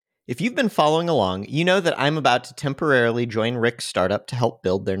If you've been following along, you know that I'm about to temporarily join Rick's startup to help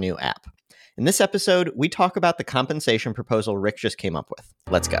build their new app. In this episode, we talk about the compensation proposal Rick just came up with.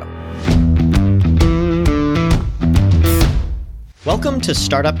 Let's go. Welcome to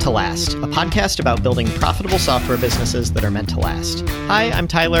Startup to Last, a podcast about building profitable software businesses that are meant to last. Hi, I'm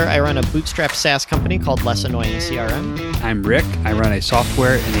Tyler. I run a bootstrap SaaS company called Less Annoying CRM. I'm Rick. I run a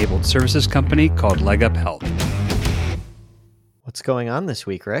software-enabled services company called LegUp Health. What's going on this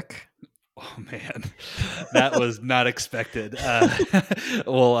week, Rick? Oh, man, that was not expected.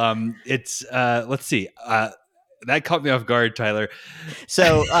 Let's see. That caught me off guard, Tyler.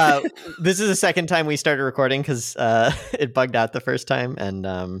 So this is the second time we started recording because it bugged out the first time. And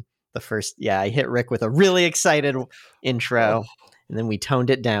I hit Rick with a really excited intro. And then we toned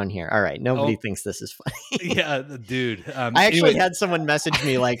it down here. All right. Nobody thinks this is funny. Yeah, dude. I actually had someone message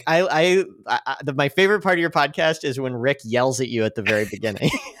me like, my favorite part of your podcast is when Rick yells at you at the very beginning.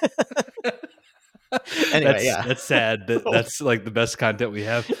 Anyway, that's sad. That's like the best content we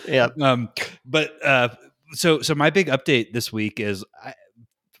have. Yeah. So my big update this week is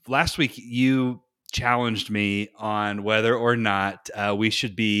last week you challenged me on whether or not we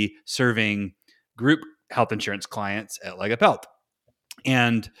should be serving group health insurance clients at LegUp Health.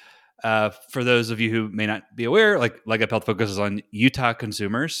 And for those of you who may not be aware, like LegUp Health focuses on Utah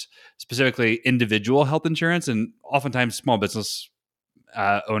consumers, specifically individual health insurance, and oftentimes small business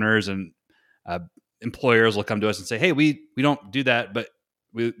owners and employers will come to us and say, "Hey, we don't do that, but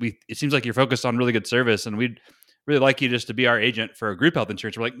we it seems like you're focused on really good service, and we'd really like you just to be our agent for a group health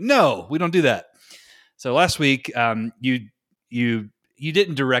insurance." We're like, "No, we don't do that." So last week, you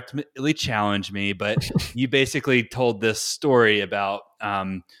didn't directly challenge me, but you basically told this story about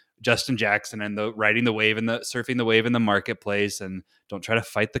Justin Jackson and the riding the wave and the surfing the wave in the marketplace, and don't try to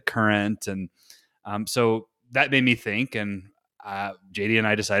fight the current. And so that made me think, and JD and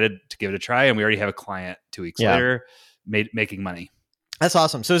I decided to give it a try, and we already have a client 2 weeks later making money. That's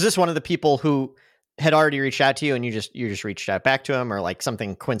awesome. So is this one of the people who had already reached out to you and you just reached out back to him, or like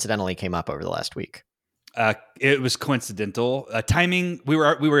something coincidentally came up over the last week? It was coincidental timing. We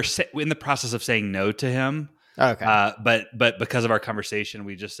were in the process of saying no to him. Okay. But because of our conversation,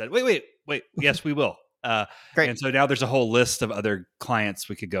 we just said, wait. Yes, we will. Great. And so now there's a whole list of other clients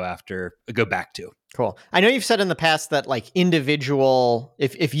we could go back to. Cool. I know you've said in the past that like individual,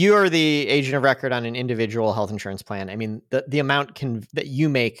 if you are the agent of record on an individual health insurance plan, I mean, the amount that you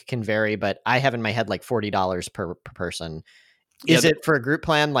make can vary, but I have in my head like $40 per person. Is it for a group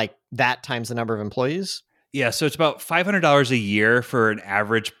plan like that times the number of employees? Yeah. So it's about $500 a year for an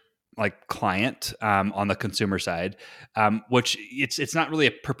average like client on the consumer side, which it's not really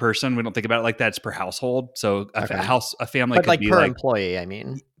a per person. We don't think about it like that. It's per household. So a family but could like be per employee, I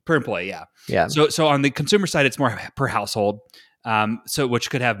mean. Per employee, yeah. Yeah. So on the consumer side, it's more per household, so which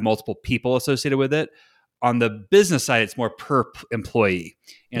could have multiple people associated with it. On the business side, it's more per employee.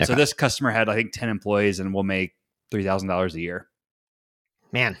 And so this customer had, I think, 10 employees and will make $3,000 a year.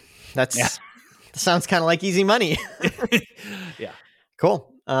 Man, that sounds kind of like easy money. Yeah. Cool.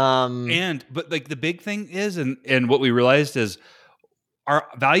 But like the big thing is, and what we realized is our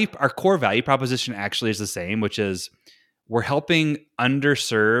core value proposition actually is the same, which is we're helping an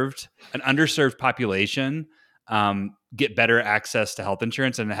underserved population get better access to health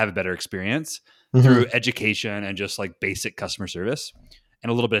insurance and have a better experience through education and just like basic customer service and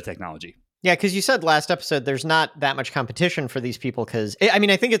a little bit of technology. Yeah, because you said last episode there's not that much competition for these people because, I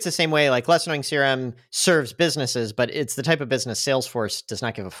mean, I think it's the same way like Less Annoying CRM serves businesses, but it's the type of business Salesforce does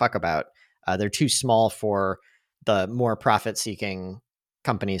not give a fuck about. They're too small for the more profit-seeking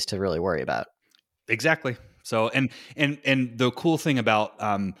companies to really worry about. Exactly. So, and the cool thing about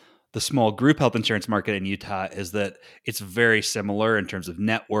the small group health insurance market in Utah is that it's very similar in terms of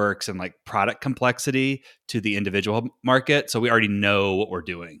networks and like product complexity to the individual market. So we already know what we're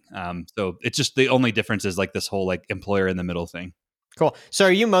doing. So it's just the only difference is like this whole like employer in the middle thing. Cool. So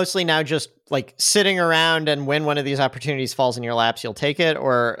are you mostly now just like sitting around and when one of these opportunities falls in your laps, you'll take it?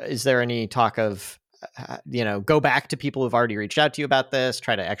 Or is there any talk of, go back to people who've already reached out to you about this,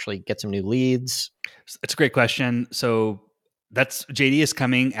 try to actually get some new leads? It's a great question. So JD is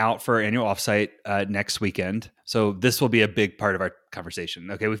coming out for our annual offsite next weekend. So this will be a big part of our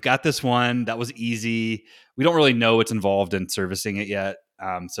conversation. Okay, we've got this one. That was easy. We don't really know what's involved in servicing it yet.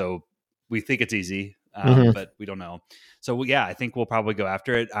 So we think it's easy, but we don't know. So yeah, I think we'll probably go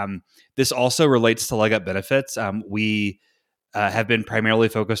after it. This also relates to LegUp Benefits. We have been primarily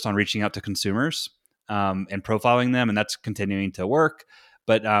focused on reaching out to consumers and profiling them, and that's continuing to work.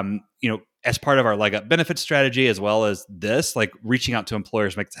 But as part of our LegUp benefit strategy, as well as this, like reaching out to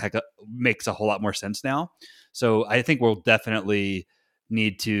employers makes a whole lot more sense now. So I think we'll definitely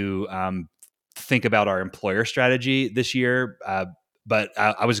need to think about our employer strategy this year. But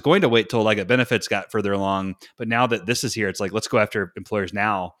I was going to wait till Leggett Benefits got further along. But now that this is here, it's like, let's go after employers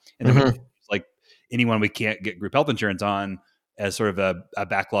now. And then we like anyone we can't get group health insurance on as sort of a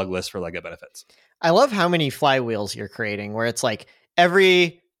backlog list for Leggett Benefits. I love how many flywheels you're creating where it's like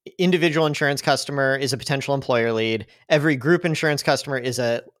every individual insurance customer is a potential employer lead. Every group insurance customer is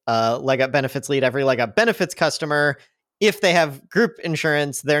a Leg Up Benefits lead. Every Leg Up Benefits customer, if they have group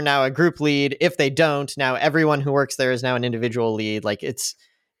insurance, they're now a group lead. If they don't, now everyone who works there is now an individual lead. Like it's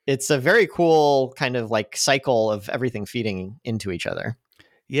a very cool kind of like cycle of everything feeding into each other.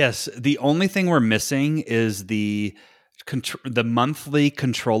 Yes. The only thing we're missing is the monthly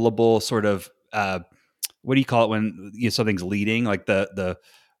controllable sort of, what do you call it when something's leading, like the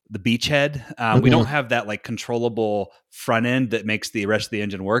beachhead? We don't have that like controllable front end that makes the rest of the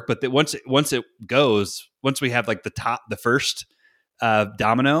engine work. But once we have like the first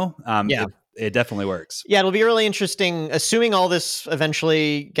domino, it definitely works. Yeah, it'll be really interesting, assuming all this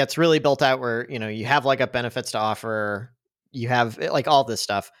eventually gets really built out where, you have Leg Up Benefits to offer, you have like all this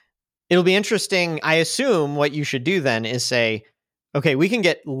stuff. It'll be interesting. I assume what you should do then is say, okay, we can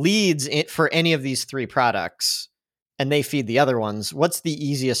get leads for any of these three products and they feed the other ones. What's the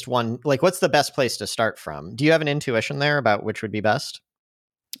easiest one? Like, what's the best place to start from? Do you have an intuition there about which would be best?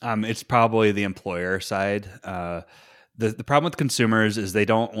 It's probably the employer side. The problem with consumers is they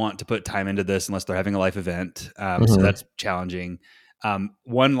don't want to put time into this unless they're having a life event. So that's challenging.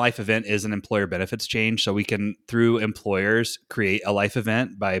 One life event is an employer benefits change. So we can, through employers, create a life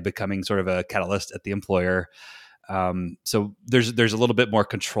event by becoming sort of a catalyst at the employer. So there's a little bit more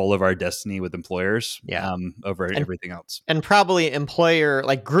control of our destiny with employers over everything else. And probably employer,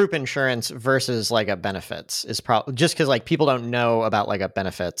 like group insurance versus Leg Up Benefits is probably just because like people don't know about Leg Up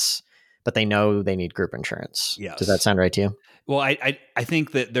Benefits, but they know they need group insurance. Yes. Does that sound right to you? Well, I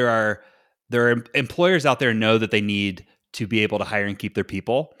think that there are employers out there know that they need to be able to hire and keep their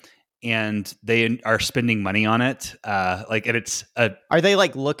people, and they are spending money on it. And it's are they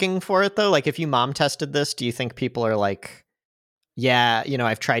like looking for it though? Like if you mom tested this, do you think people are like, yeah,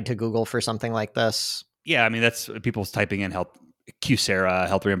 I've tried to Google for something like this? Yeah. I mean, that's people's typing in health QSERA,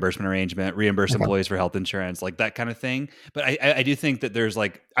 health reimbursement arrangement, reimburse employees for health insurance, like that kind of thing. But I do think that there's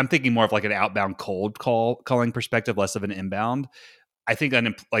like, I'm thinking more of like an outbound cold calling perspective, less of an inbound. I think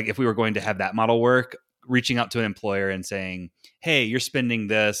like if we were going to have that model work, reaching out to an employer and saying, hey, you're spending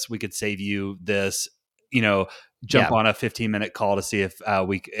this, we could save you this, jump on a 15-minute call to see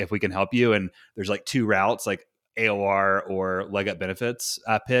if we can help you. And there's like two routes, like AOR or Leg Up Benefits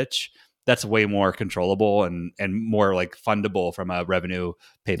pitch. That's way more controllable and more like fundable from a revenue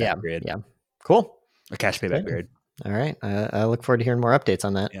payback period. Yeah. Cool. A cash payback period. All right. I look forward to hearing more updates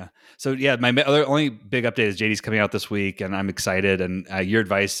on that. Yeah. So yeah, my other only big update is JD's coming out this week and I'm excited. And your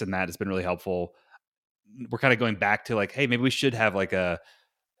advice in that has been really helpful. We're kind of going back to like, hey, maybe we should have like a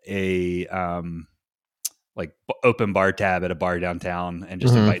open bar tab at a bar downtown and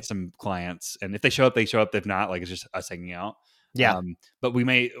just invite some clients. And if they show up, they show up. If not, like it's just us hanging out. Yeah. But we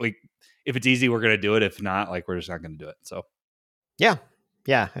may if it's easy, we're going to do it. If not, like we're just not going to do it. So yeah.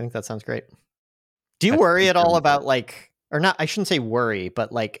 I think that sounds great. Do you worry at all about like, or not, I shouldn't say worry,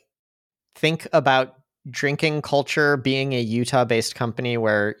 but like think about drinking culture being a Utah based company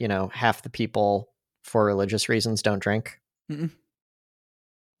where, half the people for religious reasons don't drink? Mm-mm.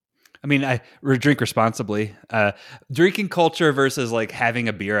 I mean, we drink responsibly. Drinking culture versus like having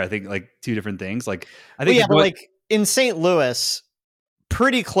a beer, I think like two different things. Like I think but like in St. Louis,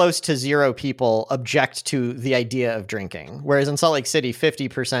 pretty close to zero people object to the idea of drinking. Whereas in Salt Lake City,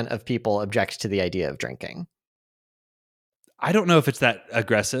 50% of people object to the idea of drinking. I don't know if it's that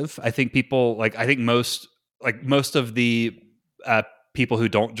aggressive. I think most of the people who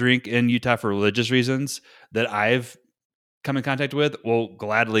don't drink in Utah for religious reasons that I've come in contact with will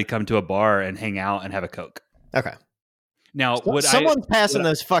gladly come to a bar and hang out and have a Coke. Okay. Now, someone's passing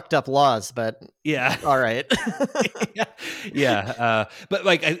those fucked up laws, but yeah, all right. yeah. But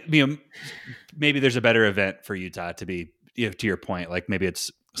like, maybe there's a better event for Utah to be, to your point, like maybe it's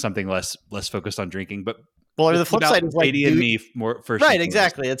something less focused on drinking, but or the flip side is like, and me more first. Right.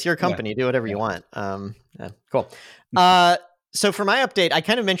 Exactly. It's your company. Do whatever you want. Cool. So for my update, I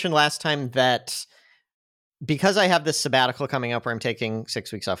kind of mentioned last time that because I have this sabbatical coming up where I'm taking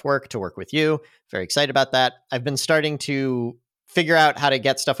 6 weeks off work to work with you, very excited about that. I've been starting to figure out how to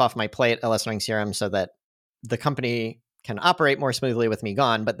get stuff off my plate at Less Annoying CRM so that the company can operate more smoothly with me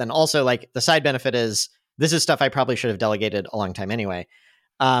gone. But then also like the side benefit is this is stuff I probably should have delegated a long time anyway.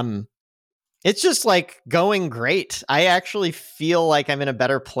 It's just like going great. I actually feel like I'm in a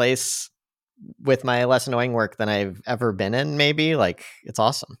better place with my less annoying work than I've ever been in, maybe. Like, it's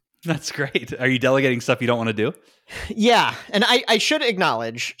awesome. That's great. Are you delegating stuff you don't want to do? Yeah. And I should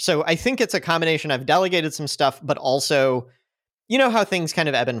acknowledge, so I think it's a combination. I've delegated some stuff, but also, you know how things kind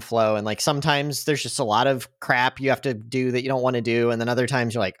of ebb and flow. And like sometimes there's just a lot of crap you have to do that you don't want to do. And then other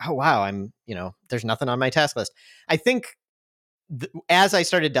times you're like, oh, wow, there's nothing on my task list. I think as I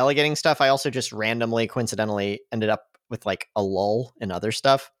started delegating stuff, I also just randomly, coincidentally ended up with like a lull in other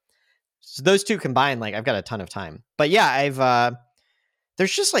stuff. So those two combined, like I've got a ton of time. But yeah,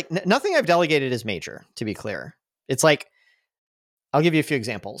 there's just like nothing I've delegated is major, to be clear. It's like, I'll give you a few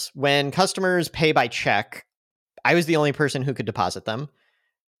examples. When customers pay by check, I was the only person who could deposit them.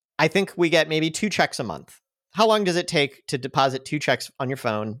 I think we get maybe 2 checks a month. How long does it take to deposit 2 checks on your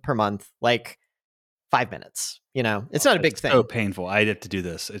phone per month? Like 5 minutes. It's not a big thing. So painful. I have to do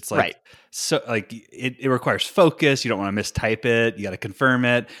this. It's like, right. So like it requires focus. You don't want to mistype it. You got to confirm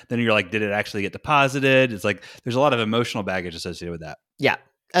it. Then you're like, did it actually get deposited? It's like, there's a lot of emotional baggage associated with that. Yeah.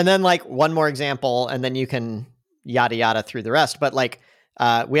 And then like one more example, and then you can yada, yada through the rest. But like,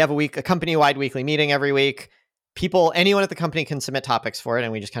 we have a company-wide weekly meeting every week. Anyone at the company can submit topics for it,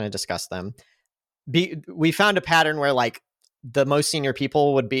 and we just kind of discuss them. We found a pattern where like the most senior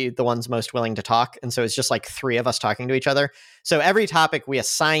people would be the ones most willing to talk. And so it's just like 3 of us talking to each other. So every topic we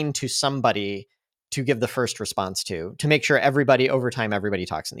assign to somebody to give the first response to make sure everybody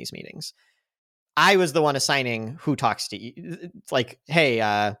talks in these meetings. I was the one assigning who talks to you. It's like,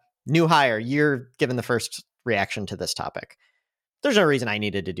 hey, new hire, you're given the first reaction to this topic. There's no reason I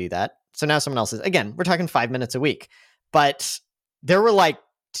needed to do that. So now someone else is, again, we're talking 5 minutes a week, but there were like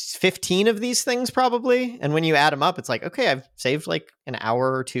 15 of these things probably. And when you add them up, it's like, okay, I've saved like an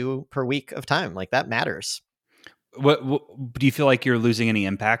hour or 2 per week of time. Like that matters. What do you feel like you're losing any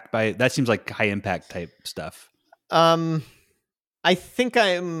impact by that? Seems like high impact type stuff. I think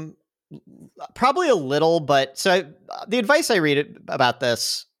I'm probably a little, but so the advice I read about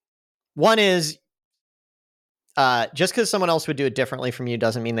this, one is just because someone else would do it differently from you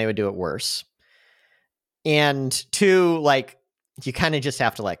doesn't mean they would do it worse. And 2, like, you kind of just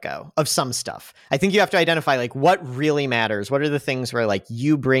have to let go of some stuff. I think you have to identify like what really matters. What are the things where like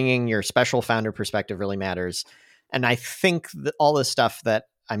you bringing your special founder perspective really matters? And I think that all the stuff that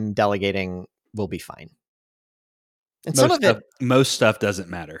I'm delegating will be fine. And most stuff doesn't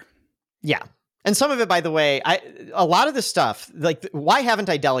matter. Yeah. And some of it, by the way, a lot of the stuff, like, why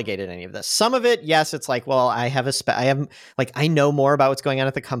haven't I delegated any of this? Some of it, yes, it's like, well, I know more about what's going on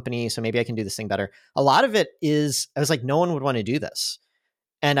at the company, so maybe I can do this thing better. A lot of it is, I was like, no one would want to do this.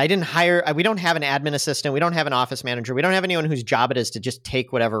 And I didn't we don't have an admin assistant. We don't have an office manager. We don't have anyone whose job it is to just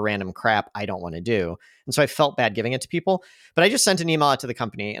take whatever random crap I don't want to do. And so I felt bad giving it to people. But I just sent an email out to the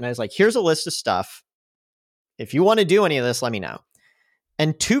company and I was like, here's a list of stuff. If you want to do any of this, let me know.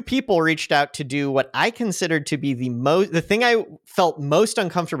 And 2 people reached out to do what I considered to be the thing I felt most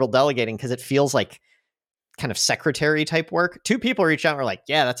uncomfortable delegating because it feels like kind of secretary type work. 2 people reached out and were like,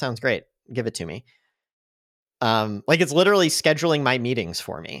 yeah, that sounds great. Give it to me. Like it's literally scheduling my meetings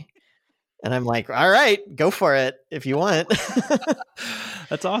for me. And I'm like, all right, go for it if you want.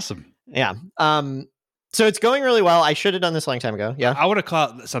 That's awesome. Yeah. So it's going really well. I should have done this a long time ago. Yeah. I want to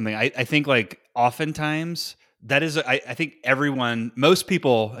call it something. I think like oftentimes that is, I think most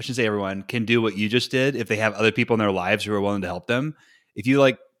people, I shouldn't say everyone, can do what you just did if they have other people in their lives who are willing to help them. If you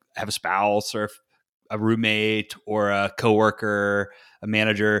like have a spouse or a roommate or a coworker, a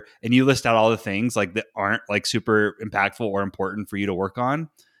manager, and you list out all the things like that aren't like super impactful or important for you to work on,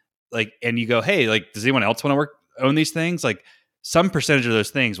 like, and you go, hey, like, does anyone else want to own these things? Like some percentage of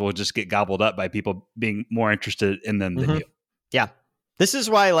those things will just get gobbled up by people being more interested in them than you. Yeah. This is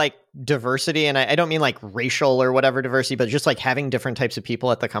why like diversity, and I don't mean like racial or whatever diversity, but just like having different types of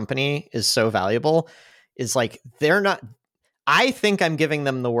people at the company is so valuable. Is like, I think I'm giving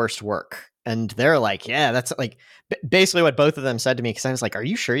them the worst work. And they're like, yeah, that's like basically what both of them said to me. Cause I was like, are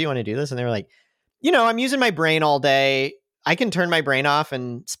you sure you want to do this? And they were like, I'm using my brain all day. I can turn my brain off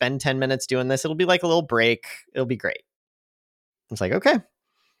and spend 10 minutes doing this. It'll be like a little break. It'll be great. It's like, okay.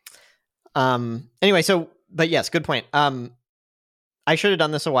 Anyway, but yes, good point. I should have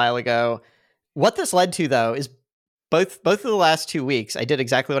done this a while ago. What this led to, though, is both of the last 2 weeks, I did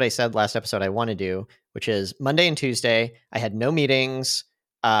exactly what I said last episode I want to do, which is Monday and Tuesday, I had no meetings.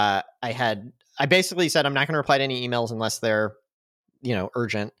 I basically said I'm not going to reply to any emails unless they're,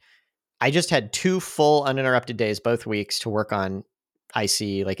 urgent. I just had 2 full uninterrupted days both weeks to work on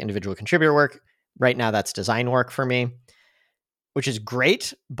IC, like individual contributor work. Right now, that's design work for me, which is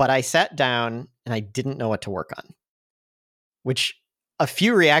great. But I sat down and I didn't know what to work on, which a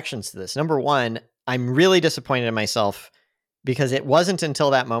few reactions to this. Number one, I'm really disappointed in myself because it wasn't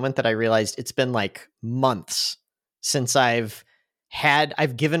until that moment that I realized it's been like months since I've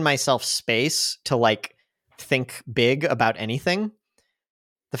given myself space to like think big about anything.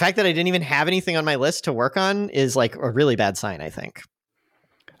 The fact that I didn't even have anything on my list to work on is like a really bad sign, I think.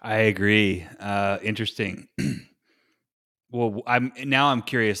 I agree. Interesting. Well, I'm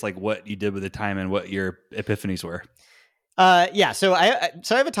curious, like what you did with the time and what your epiphanies were. Yeah. So I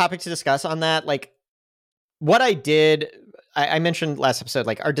have a topic to discuss on that. Like what I did, I mentioned last episode,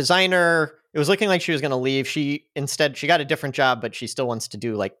 like our designer, it was looking like she was going to leave. She got a different job, but she still wants to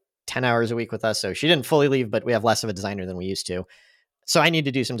do like 10 hours a week with us. So she didn't fully leave, but we have less of a designer than we used to. So I need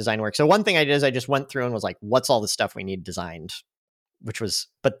to do some design work. So one thing I did is I just went through and was like, what's all the stuff we need designed? Which was,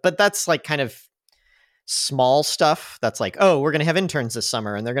 but that's like kind of small stuff. That's like, oh, we're going to have interns this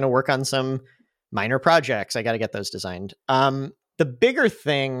summer and they're going to work on some minor projects. I got to get those designed. The bigger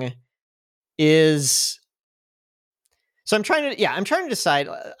thing is, so I'm trying to decide.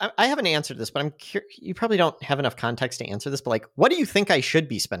 I have an answer to this, but you probably don't have enough context to answer this. But like, what do you think I should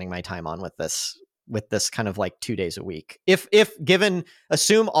be spending my time on with this kind of like 2 days a week? If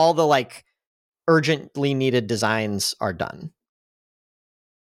assume all the like urgently needed designs are done.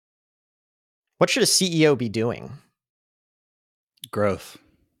 What should a CEO be doing? Growth,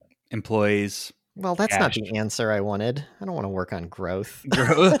 employees. Well, that's cash. Not the answer I wanted. I don't want to work on growth.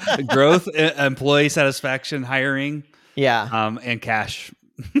 growth, employee satisfaction, hiring. Yeah. And cash.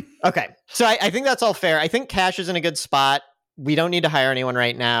 Okay. So I think that's all fair. I think cash is in a good spot. We don't need to hire anyone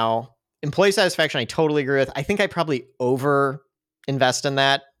right now. Employee satisfaction, I totally agree with. I think I probably over invest in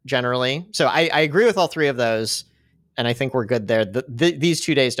that generally. So I agree with all three of those. And I think we're good there. These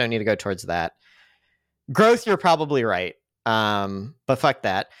 2 days don't need to go towards that. Growth, you're probably right. But fuck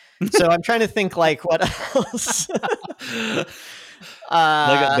that. So I'm trying to think like what else.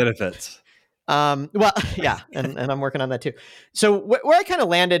 Benefits. Well, yeah, and I'm working on that too. So where I kind of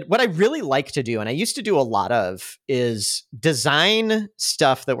landed, what I really like to do, and I used to do a lot of, is design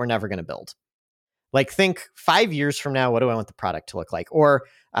stuff that we're never going to build. Like think 5 years from now, what do I want the product to look like? Or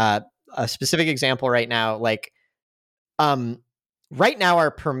a specific example right now, like right now our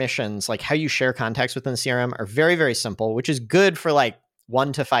permissions, like how you share contacts within the CRM, are very, very simple, which is good for like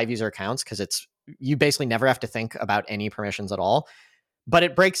 1 to 5 user accounts because you basically never have to think about any permissions at all. But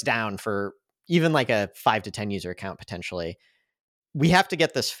it breaks down for even like a 5 to 10 user account potentially. We have to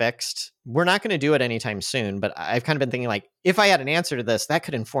get this fixed. We're not going to do it anytime soon, but I've kind of been thinking like, if I had an answer to this, that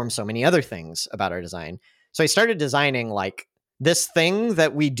could inform so many other things about our design. So I started designing like this thing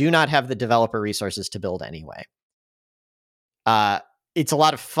that we do not have the developer resources to build anyway. It's a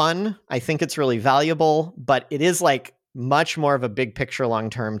lot of fun. I think it's really valuable, but it is like much more of a big picture,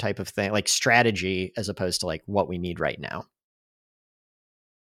 long-term type of thing, like strategy, as opposed to like what we need right now.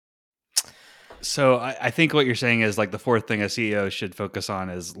 So I think what you're saying is like the fourth thing a CEO should focus on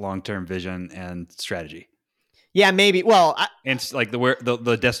is long-term vision and strategy. Yeah, maybe. Well, and it's like where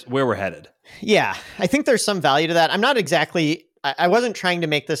we're headed. Yeah, I think there's some value to that. I'm not exactly. I wasn't trying to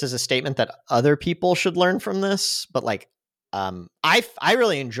make this as a statement that other people should learn from this, but like, I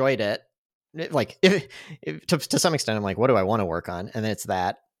really enjoyed it. Like, to some extent, I'm like, what do I want to work on? And it's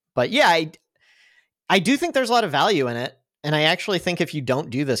that. But yeah, I do think there's a lot of value in it. And I actually think if you don't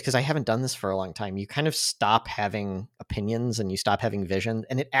do this, because I haven't done this for a long time, you kind of stop having opinions and you stop having vision.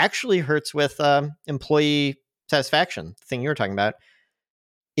 And it actually hurts with employee satisfaction, the thing you were talking about.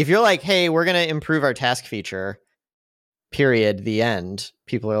 If you're like, hey, we're going to improve our task feature, period, the end,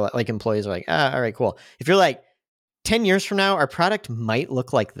 people are like, employees are like, all right, cool. If you're like, 10 years from now, our product might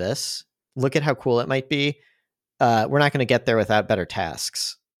look like this. Look at how cool it might be. We're not going to get there without better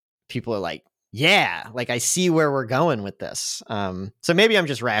tasks. People are like, yeah, like I see where we're going with this. So maybe I'm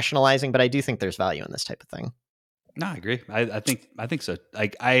just rationalizing, but I do think there's value in this type of thing. No, I agree. I think so.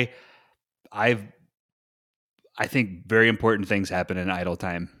 Like I think very important things happen in idle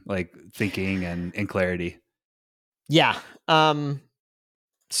time, like thinking and clarity. Yeah.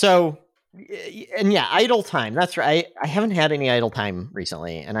 So, and yeah, idle time. That's right. I haven't had any idle time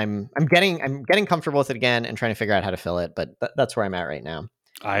recently, and I'm getting comfortable with it again and trying to figure out how to fill it. But that's where I'm at right now.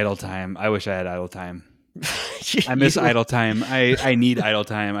 Idle time. I wish I had idle time. I miss idle time. I need idle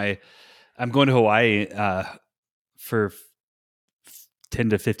time. I'm going to Hawaii for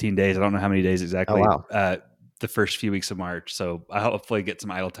 10 to 15 days. I don't know how many days exactly. Oh, wow. The first few weeks of March. So I hopefully get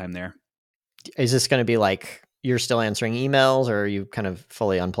some idle time there. Is this going to be like you're still answering emails, or are you kind of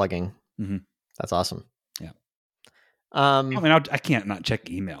fully unplugging? Mm-hmm. That's awesome. Yeah. I mean, I can't not check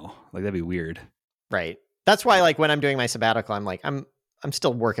email. Like that'd be weird. Right. That's why, like, when I'm doing my sabbatical, I'm like, I'm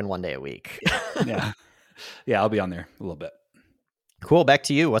still working 1 day a week. Yeah. I'll be on there a little bit. Cool. Back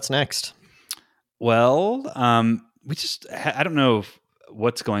to you. What's next? Well, I don't know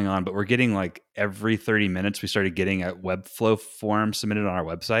what's going on, but we're getting like every 30 minutes, we started getting a Webflow form submitted on our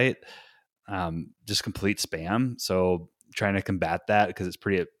website, just complete spam. So trying to combat that because it's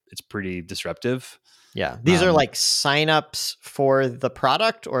pretty disruptive. Yeah. These are like signups for the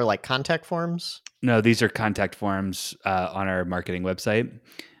product or like contact forms? No, these are contact forms on our marketing website.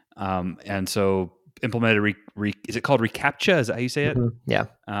 And so implemented, is it called reCAPTCHA? Is that how you say it? Mm-hmm. Yeah.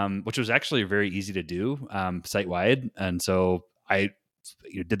 Which was actually very easy to do site wide. And so I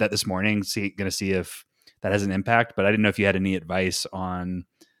did that this morning, going to see if that has an impact. But I didn't know if you had any advice on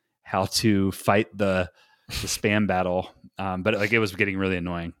how to fight the spam battle. But like it was getting really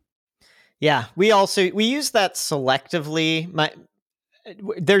annoying. Yeah, we use that selectively.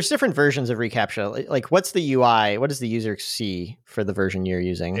 There's different versions of reCAPTCHA. Like, what's the UI? What does the user see for the version you're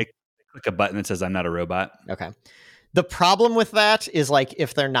using? They click a button that says "I'm not a robot." Okay. The problem with that is like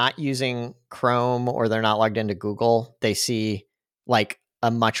if they're not using Chrome or they're not logged into Google, they see like they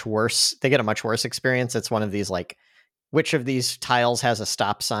get a much worse experience. It's one of these like, which of these tiles has a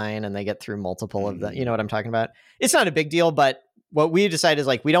stop sign, and they get through multiple of them. You know what I'm talking about? It's not a big deal, but what we decided is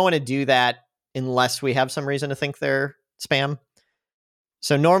like, we don't want to do that unless we have some reason to think they're spam.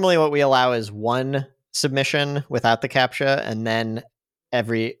 So normally what we allow is one submission without the CAPTCHA, and then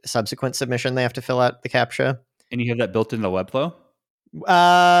every subsequent submission, they have to fill out the CAPTCHA. And you have that built into Webflow?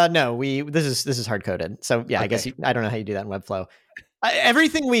 No, this is hard coded. So yeah, okay. I guess I don't know how you do that in Webflow.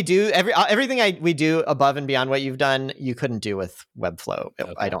 Everything we do, we do above and beyond what you've done, you couldn't do with Webflow.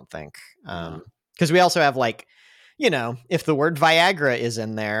 Okay. I don't think, because we also have like, if the word Viagra is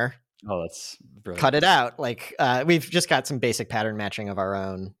in there, that's brilliant. Cut it out. Like we've just got some basic pattern matching of our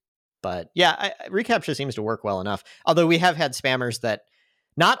own. But yeah, reCAPTCHA seems to work well enough. Although we have had spammers that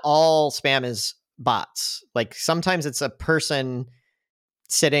not all spam is bots. Like sometimes it's a person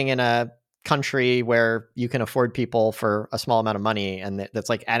sitting in a country where you can afford people for a small amount of money, and that's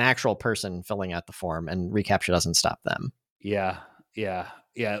like an actual person filling out the form, and reCAPTCHA doesn't stop them. Yeah.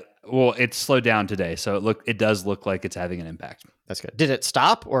 Well, it's slowed down today, so it does look like it's having an impact. That's good. Did it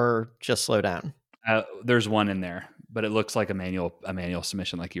stop or just slow down? There's one in there, but it looks like a manual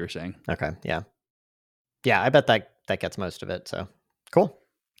submission, like you were saying. Okay. Yeah. I bet that gets most of it. So cool.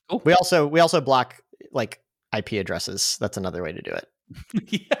 We also block like IP addresses. That's another way to do it.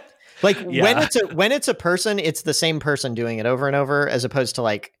 Yeah. Like when it's a person, it's the same person doing it over and over, as opposed to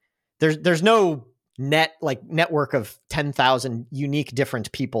like there's no network of 10,000 unique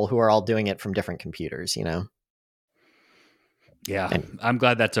different people who are all doing it from different computers, Yeah, and I'm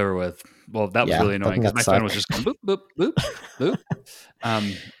glad that's over with. Well, that was really annoying because my phone was just going boop, boop, boop,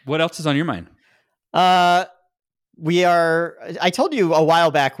 boop. What else is on your mind? I told you a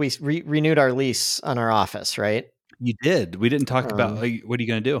while back, we renewed our lease on our office, right? You did. We didn't talk about what are you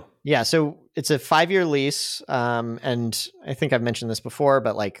going to do? Yeah. So it's a 5-year lease. And I think I've mentioned this before,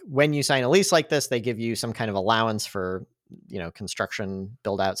 but like when you sign a lease like this, they give you some kind of allowance for, construction,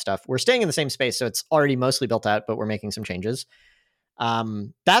 build out stuff. We're staying in the same space, so it's already mostly built out, but we're making some changes.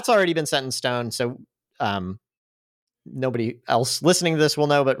 That's already been set in stone. So, nobody else listening to this will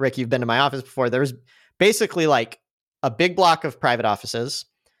know, but Rick, you've been to my office before. There's basically like a big block of private offices,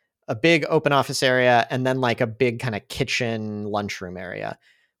 a big open office area, and then like a big kind of kitchen lunchroom area.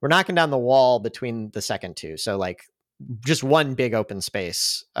 We're knocking down the wall between the second two. So like just one big open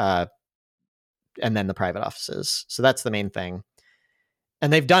space, and then the private offices. So that's the main thing.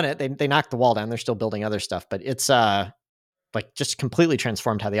 And they've done it. They knocked the wall down. They're still building other stuff, but it's like just completely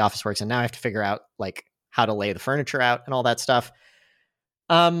transformed how the office works. And now I have to figure out like how to lay the furniture out and all that stuff.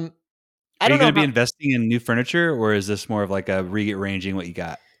 Are you going to be investing in new furniture, or is this more of like a rearranging what you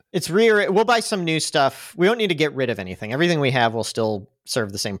got? It's we'll buy some new stuff. We don't need to get rid of anything. Everything we have will still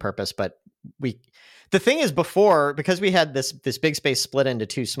serve the same purpose, but the thing is, before, because we had this big space split into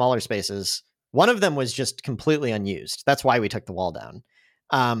two smaller spaces, one of them was just completely unused. That's why we took the wall down.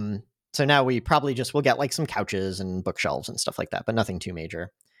 So now we'll get like some couches and bookshelves and stuff like that, but nothing too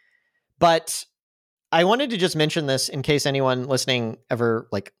major. But I wanted to just mention this in case anyone listening ever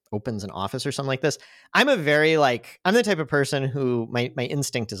like opens an office or something like this. I'm the type of person who my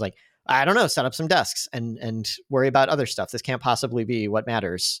instinct is like, I don't know, set up some desks and worry about other stuff. This can't possibly be what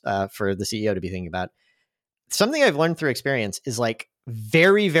matters for the CEO to be thinking about. Something I've learned through experience is like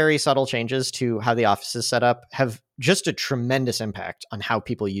very, very subtle changes to how the office is set up have just a tremendous impact on how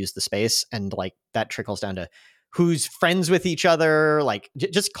people use the space. And like that trickles down to who's friends with each other. Like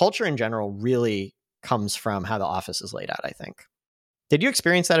just culture in general really comes from how the office is laid out, I think. Did you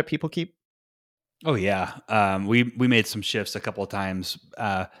experience that at PeopleKeep? Oh yeah. We made some shifts a couple of times.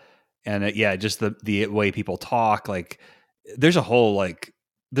 Just the way people talk, like there's a whole like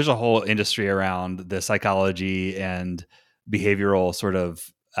there's a whole industry around the psychology and behavioral sort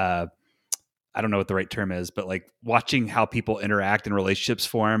of I don't know what the right term is, but like watching how people interact and relationships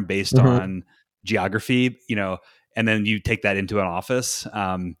form based on geography, and then you take that into an office.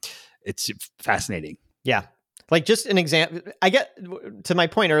 It's fascinating. Yeah. Like just an example, I get to my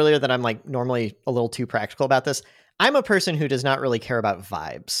point earlier that I'm like normally a little too practical about this. I'm a person who does not really care about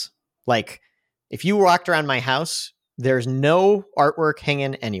vibes. Like if you walked around my house, there's no artwork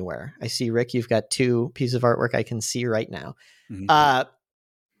hanging anywhere. I see, Rick, you've got 2 pieces of artwork I can see right now. Mm-hmm.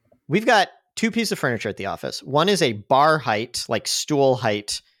 We've got 2 pieces of furniture at the office. One is a bar height, like stool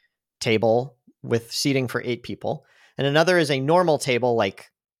height table with seating for 8 people. And another is a normal table,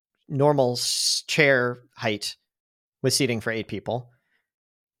 like normal chair height with seating for 8 people.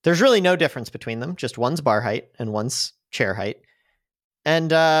 There's really no difference between them. Just one's bar height and one's chair height.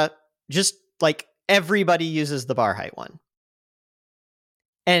 And just like everybody uses the bar height one.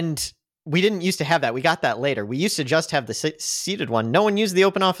 And we didn't used to have that. We got that later. We used to just have the seated one. No one used the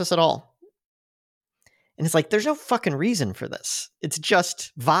open office at all. And it's like, there's no fucking reason for this. It's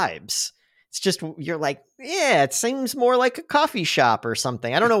just vibes. It's just, you're like, yeah, it seems more like a coffee shop or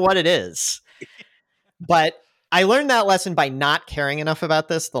something. I don't know what it is. But I learned that lesson by not caring enough about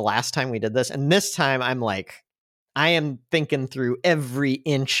this the last time we did this. And this time I'm like, I am thinking through every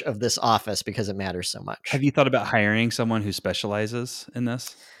inch of this office because it matters so much. Have you thought about hiring someone who specializes in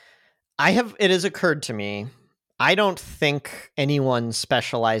this? It has occurred to me. I don't think anyone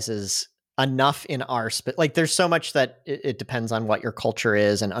specializes enough in our like there's so much that it depends on what your culture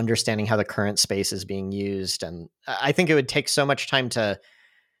is and understanding how the current space is being used. And I think it would take so much time to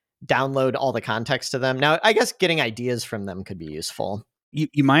download all the context to them. Now, I guess getting ideas from them could be useful.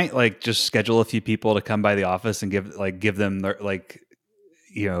 You might like just schedule a few people to come by the office and give them their, like,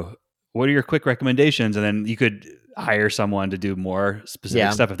 what are your quick recommendations? And then you could hire someone to do more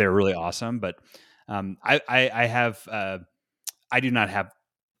specific stuff if they're really awesome. But I do not have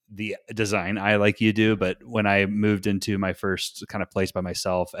the design eye like you do. But when I moved into my first kind of place by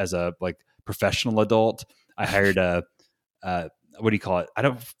myself as a like professional adult, I hired what do you call it? I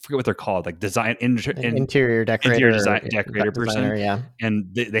don't forget what they're called, like interior decorator, decorator person. Designer, yeah.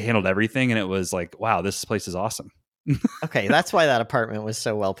 And they handled everything. And it was like, wow, this place is awesome. Okay. That's why that apartment was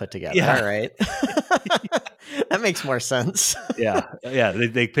so well put together. Yeah. All right. That makes more sense. Yeah.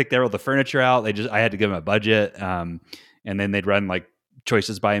 They picked all the furniture out. I had to give them a budget. And then they'd run like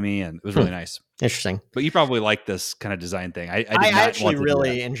choices by me, and it was really nice. Interesting. But you probably like this kind of design thing. I actually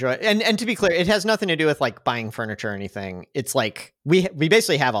really enjoy it. And to be clear, it has nothing to do with like buying furniture or anything. It's like we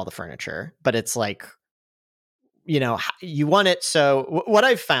basically have all the furniture, but it's like, you want it. So what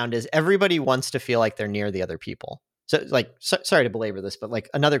I've found is everybody wants to feel like they're near the other people. So like, sorry to belabor this, but like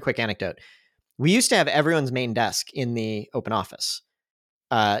another quick anecdote. We used to have everyone's main desk in the open office.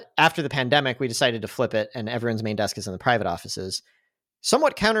 After the pandemic, we decided to flip it, and everyone's main desk is in the private offices.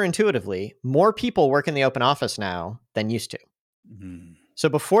 Somewhat counterintuitively, more people work in the open office now than used to. Mm-hmm. So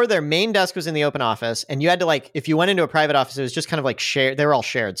before, their main desk was in the open office, and you had to like, if you went into a private office, it was just kind of like shared. They were all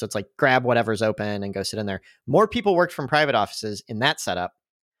shared. So it's like grab whatever's open and go sit in there. More people worked from private offices in that setup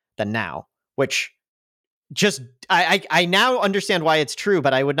than now, which just, I now understand why it's true,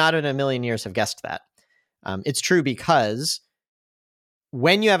 but I would not in a million years have guessed that. It's true because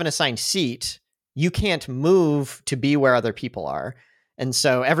when you have an assigned seat, you can't move to be where other people are. And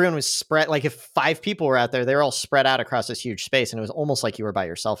so everyone was spread, like if 5 people were out there, they were all spread out across this huge space. And it was almost like you were by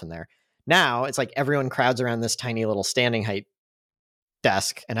yourself in there. Now it's like everyone crowds around this tiny little standing height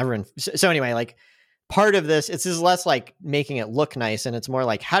desk, and everyone. So anyway, like part of this, it's less like making it look nice. And it's more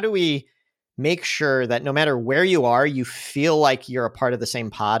like, how do we make sure that no matter where you are, you feel like you're a part of the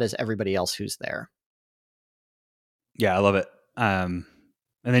same pod as everybody else who's there? Yeah, I love it. And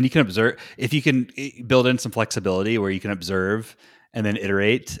then you can observe, if you can build in some flexibility where you can observe and then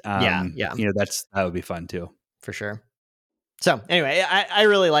iterate. That would be fun too. For sure. So anyway, I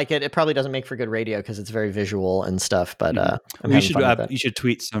really like it. It probably doesn't make for good radio because it's very visual and stuff, but you should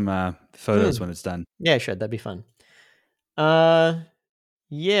tweet some photos when it's done. Yeah, I should. That'd be fun.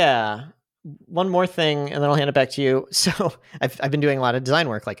 Yeah. One more thing, and then I'll hand it back to you. So I've been doing a lot of design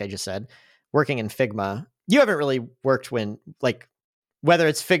work, like I just said, working in Figma. You haven't really worked whether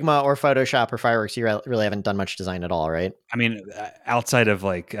it's Figma or Photoshop or Fireworks, you really haven't done much design at all, right? I mean, outside of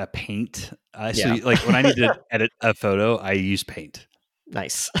like Paint. So like when I need to edit a photo, I use Paint.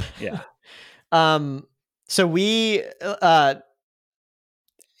 Nice. Yeah. So we, about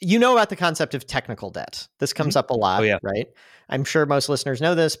the concept of technical debt. This comes up a lot, right? I'm sure most listeners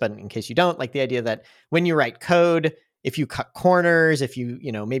know this, but in case you don't, like the idea that when you write code, if you cut corners, if you,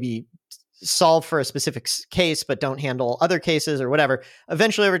 maybe solve for a specific case, but don't handle other cases or whatever.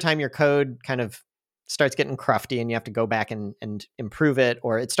 Eventually, over time, your code kind of starts getting crufty and you have to go back and improve it,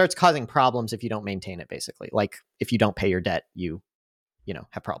 or it starts causing problems if you don't maintain it, basically. Like if you don't pay your debt, you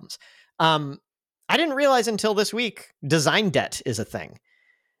have problems. I didn't realize until this week, design debt is a thing.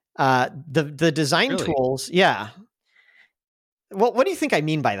 The design tools. Yeah. Well, what do you think I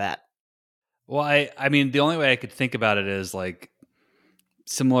mean by that? Well, I mean, the only way I could think about it is like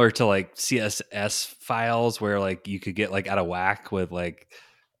similar to like CSS files where like you could get like out of whack with like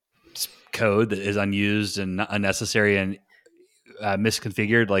code that is unused and unnecessary and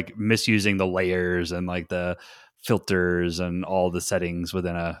misconfigured, like misusing the layers and like the filters and all the settings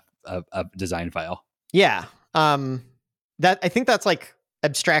within a design file. Yeah. That I think that's like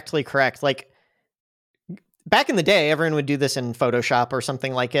abstractly correct. Like back in the day, everyone would do this in Photoshop or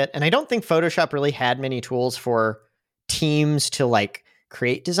something like it. And I don't think Photoshop really had many tools for teams to like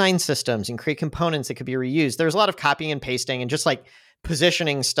create design systems and create components that could be reused. There's a lot of copying and pasting and just like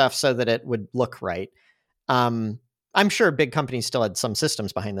positioning stuff so that it would look right. I'm sure big companies still had some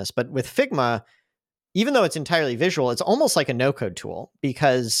systems behind this, but with Figma, even though it's entirely visual, it's almost like a no-code tool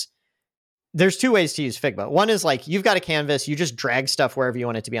because there's two ways to use Figma. One is like you've got a canvas, you just drag stuff wherever you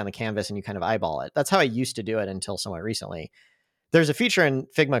want it to be on the canvas and you kind of eyeball it. That's how I used to do it until somewhat recently. There's a feature in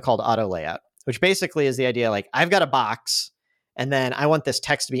Figma called auto layout, which basically is the idea like I've got a box and then I want this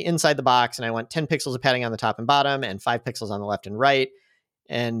text to be inside the box and I want 10 pixels of padding on the top and bottom and 5 pixels on the left and right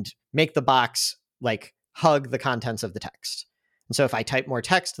and make the box like hug the contents of the text. And so if I type more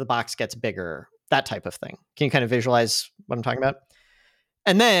text, the box gets bigger, that type of thing. Can you kind of visualize what I'm talking about?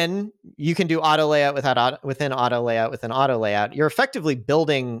 And then you can do auto layout within auto layout. You're effectively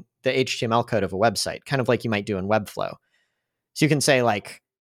building the HTML code of a website, kind of like you might do in Webflow. So you can say like,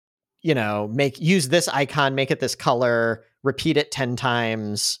 use this icon, make it this color, repeat it 10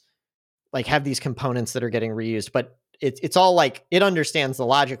 times, like have these components that are getting reused. But it's all like, it understands the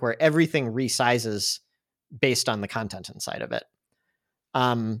logic where everything resizes based on the content inside of it.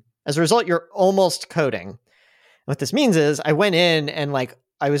 As a result, you're almost coding. What this means is I went in and like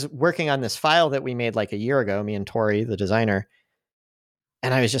I was working on this file that we made like a year ago, me and Tori, the designer.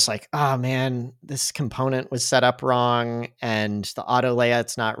 And I was just like, oh man, this component was set up wrong and the auto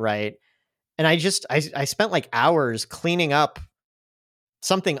layout's not right. And I spent like hours cleaning up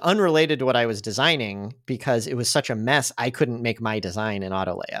something unrelated to what I was designing because it was such a mess. I couldn't make my design in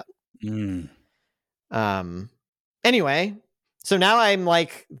auto layout. Anyway, so now I'm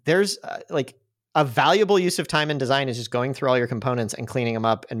like, there's like a valuable use of time in design is just going through all your components and cleaning them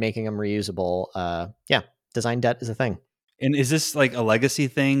up and making them reusable. Design debt is a thing. And is this like a legacy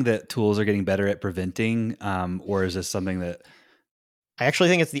thing that tools are getting better at preventing? Or is this something that... I actually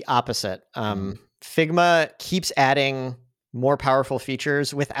think it's the opposite. Figma keeps adding more powerful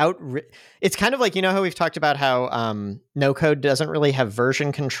features without... It's kind of like, how we've talked about how no code doesn't really have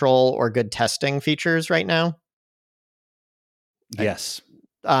version control or good testing features right now. Yes.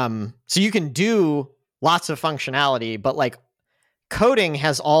 So you can do lots of functionality, but like coding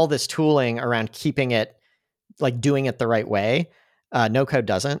has all this tooling around keeping it like doing it the right way. No code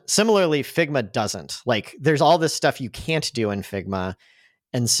doesn't. Similarly, Figma doesn't. Like there's all this stuff you can't do in Figma.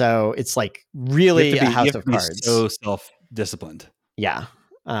 And so it's like really a house of cards. So self-disciplined. Yeah.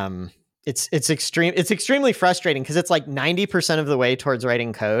 It's extremely frustrating because it's like 90% of the way towards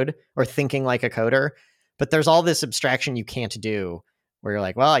writing code or thinking like a coder, but there's all this abstraction you can't do where you're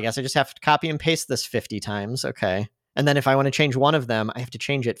like, well, I guess I just have to copy and paste this 50 times. Okay. And then if I want to change one of them, I have to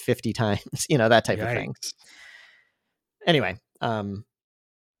change it 50 times, that type of thing. Anyway, I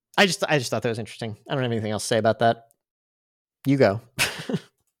just thought that was interesting. I don't have anything else to say about that. You go.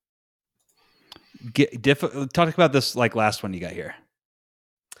 Talk about this like last one you got here.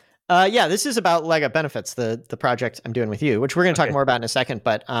 This is about Leg Up Benefits, the project I'm doing with you, which we're going to talk more about in a second.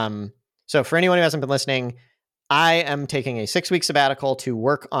 But so for anyone who hasn't been listening, I am taking a 6-week sabbatical to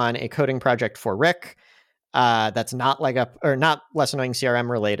work on a coding project for Rick. That's not Leg Up or not Less Annoying CRM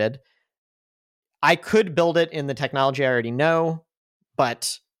related. I could build it in the technology I already know,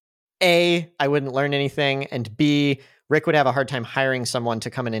 but A, I wouldn't learn anything, and B, Rick would have a hard time hiring someone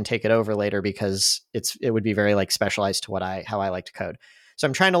to come in and take it over later because it would be very like specialized to how I like to code. So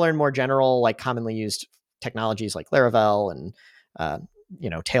I'm trying to learn more general, like commonly used technologies like Laravel and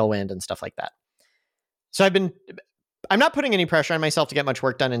Tailwind and stuff like that. So I'm not putting any pressure on myself to get much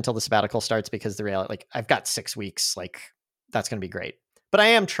work done until the sabbatical starts because the reality, like I've got 6 weeks, like that's going to be great. But I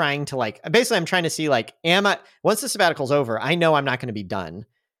am trying to I'm trying to see like, once the sabbatical's over, I know I'm not going to be done.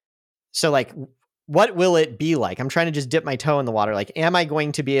 So like, what will it be like? I'm trying to just dip my toe in the water. Like, am I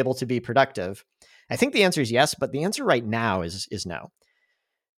going to be able to be productive? I think the answer is yes, but the answer right now is no.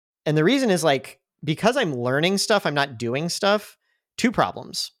 And the reason is like, because I'm learning stuff, I'm not doing stuff. Two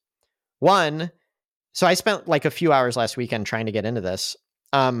problems. One, so I spent like a few hours last weekend trying to get into this.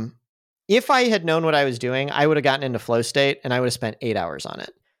 If I had known what I was doing, I would have gotten into flow state and I would have spent 8 hours on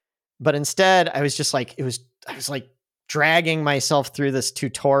it. But instead, I was just like, I was like dragging myself through this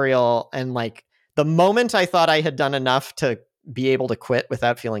tutorial. And like the moment I thought I had done enough to be able to quit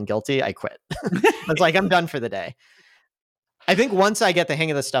without feeling guilty, I quit. I was like, I'm done for the day. I think once I get the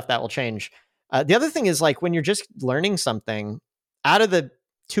hang of this stuff, that will change. The other thing is like when you're just learning something, out of the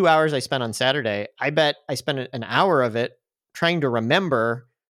 2 hours I spent on Saturday, I bet I spent an hour of it trying to remember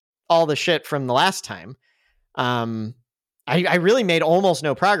all the shit from the last time. I really made almost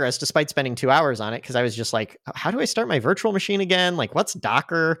no progress despite spending 2 hours on it because I was just like, how do I start my virtual machine again? Like, what's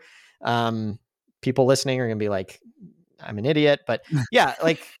Docker? People listening are going to be like, I'm an idiot. But yeah,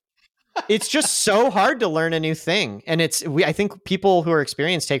 like, it's just so hard to learn a new thing. And I think people who are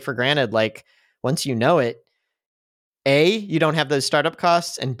experienced take for granted, like, once you know it, A, you don't have those startup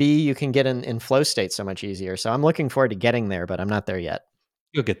costs, and B, you can get in flow state so much easier. So I'm looking forward to getting there, but I'm not there yet.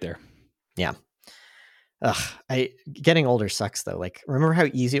 You'll get there. Yeah. Getting older sucks though. Like, remember how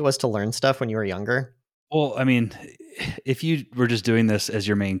easy it was to learn stuff when you were younger? Well, I mean, if you were just doing this as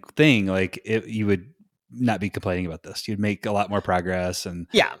your main thing, like you would not be complaining about this. You'd make a lot more progress. And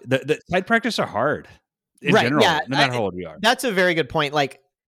yeah, the side projects are hard in general, no matter how old you are. That's a very good point. Like,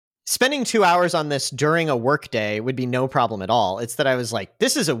 spending 2 hours on this during a work day would be no problem at all. It's that I was like,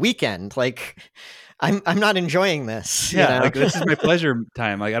 this is a weekend. Like, I'm not enjoying this. Yeah, you know? like this is my pleasure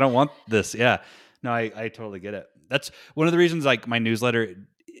time. Like, I don't want this. Yeah. No, I totally get it. That's one of the reasons like my newsletter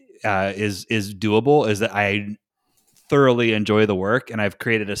is doable, is that I thoroughly enjoy the work and I've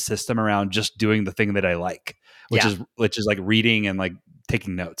created a system around just doing the thing that I like, which is like reading and like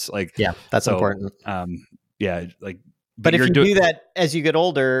taking notes. Like, yeah, that's important. Yeah. Like, but if you do that as you get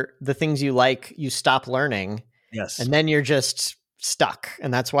older, the things you like, you stop learning. Yes. And then you're just stuck.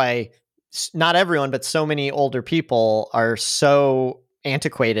 And that's why not everyone, but so many older people are so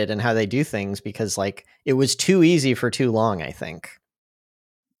antiquated in how they do things because like it was too easy for too long, I think.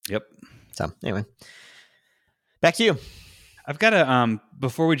 Yep. So anyway, back to you. I've got a,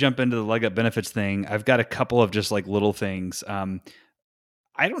 before we jump into the leg up benefits thing, I've got a couple of just like little things.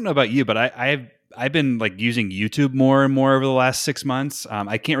 I don't know about you, but I've been like using YouTube more and more over the last 6 months.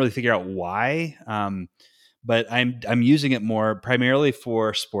 I can't really figure out why. But I'm using it more primarily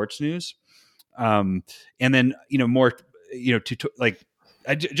for sports news. And then, more,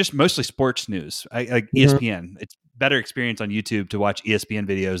 just mostly sports news. I like ESPN. It's better experience on YouTube to watch ESPN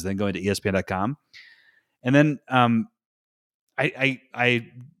videos than going to ESPN.com. And then I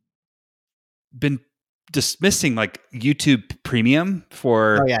been dismissing like YouTube Premium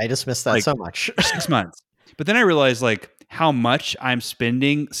for I dismissed that like, so much 6 months. But then I realized like how much I'm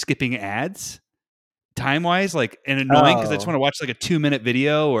spending skipping ads time wise, like, and annoying because I just want to watch like a 2-minute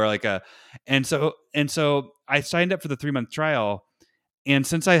video or like and so I signed up for the 3-month trial. And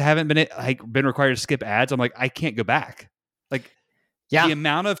since I haven't been required to skip ads, I'm like, I can't go back. Like, the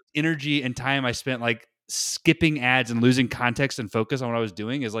amount of energy and time I spent like skipping ads and losing context and focus on what I was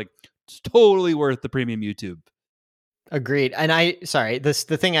doing is like, it's totally worth the premium YouTube. Agreed. And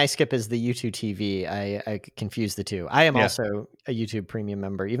the thing I skip is the YouTube TV. I confuse the two. I am also a YouTube premium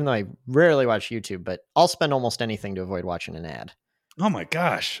member, even though I rarely watch YouTube, but I'll spend almost anything to avoid watching an ad. Oh my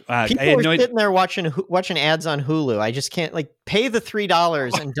gosh. People are sitting there watching ads on Hulu. I just can't pay the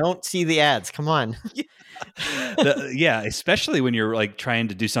 $3 and don't see the ads. Come on. Especially when you're like trying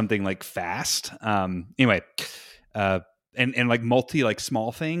to do something like fast. Anyway, and like multi like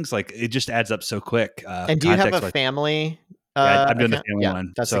small things, like it just adds up so quick. And do you have a family? I'm doing the family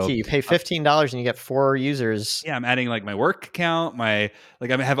one. That's the key. You pay $15 and you get 4 users. Yeah, I'm adding like my work account, I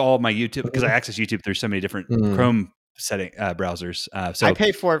have all my YouTube because I access YouTube through so many different Chrome browsers. So I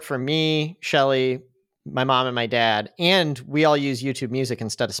pay for it for me, Shelly, my mom, and my dad, and we all use YouTube Music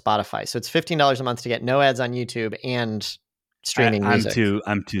instead of Spotify. So it's $15 a month to get no ads on YouTube and streaming music.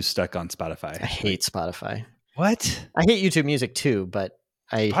 I'm too stuck on Spotify. I hate Spotify. What? I hate YouTube Music too, but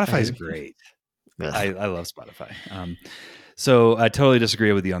Spotify's great. I love Spotify. So I totally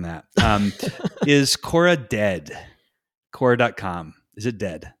disagree with you on that. Is Quora dead? Quora.com. Is it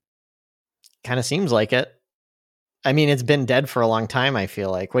dead? Kind of seems like it. I mean, it's been dead for a long time, I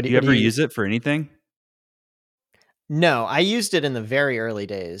feel like. Do you ever use it for anything? No, I used it in the very early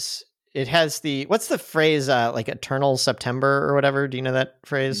days. It has what's the phrase, like Eternal September or whatever? Do you know that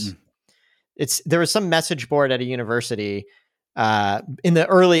phrase? Mm-hmm. There was some message board at a university in the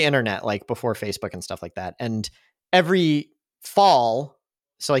early internet, like before Facebook and stuff like that. And every fall,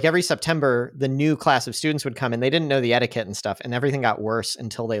 So like every September, the new class of students would come and they didn't know the etiquette and stuff, and everything got worse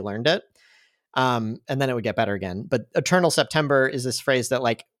until they learned it. And then it would get better again. But Eternal September is this phrase that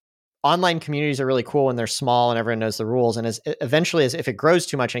like online communities are really cool when they're small and everyone knows the rules. And as if it grows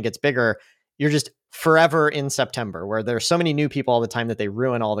too much and it gets bigger, you're just forever in September, where there's so many new people all the time that they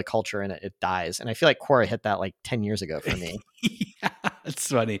ruin all the culture and it dies. And I feel like Quora hit that like 10 years ago for me. Yeah, it's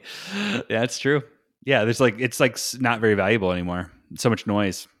funny. Yeah, it's true. Yeah, it's like not very valuable anymore. So much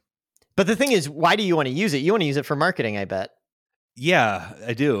noise. But the thing is, why do you want to use it? You want to use it for marketing, I bet. Yeah,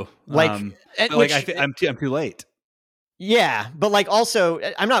 I do. Like, I'm too late. Yeah, but like also,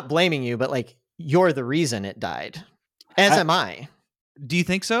 I'm not blaming you, but like you're the reason it died, as am I. Do you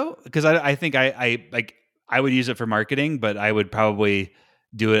think so? Because I think I would use it for marketing, but I would probably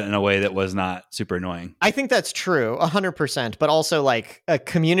do it in a way that was not super annoying. I think that's true, 100%. But also, like a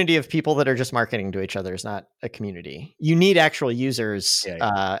community of people that are just marketing to each other is not a community. You need actual users.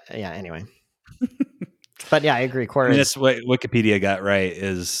 Yeah. Anyway. But yeah, I agree. Quora. That's what Wikipedia got right.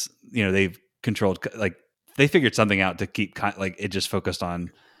 Is they've controlled they figured something out to keep it just focused on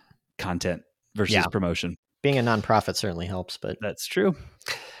content versus promotion. Being a nonprofit certainly helps, but that's true.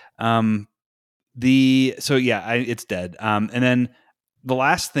 It's dead. And then the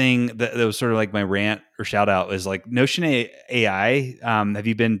last thing that was sort of like my rant or shout out is like Notion AI. Have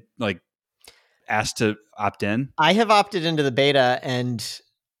you been like asked to opt in? I have opted into the beta, and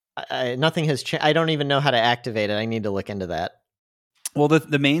nothing has changed. I don't even know how to activate it. I need to look into that. Well,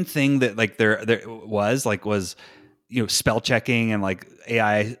 the main thing that like there was spell checking and like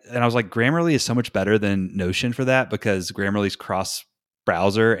AI, and I was like, Grammarly is so much better than Notion for that, because Grammarly's cross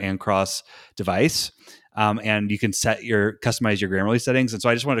browser and cross device, and you can customize your Grammarly settings. And so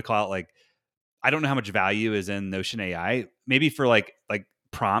I just wanted to call out, like, I don't know how much value is in Notion AI. Maybe for like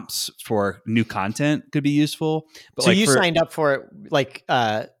prompts for new content could be useful. But so you signed up for it, like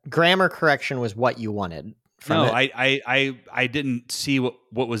grammar correction was what you wanted. No, I didn't see what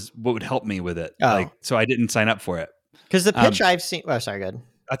would help me with it. So I didn't sign up for it. Because the pitch I've seen, sorry, good.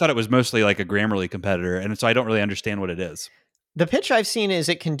 I thought it was mostly like a Grammarly competitor, and so I don't really understand what it is. The pitch I've seen is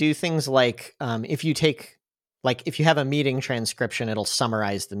it can do things like if you have a meeting transcription, it'll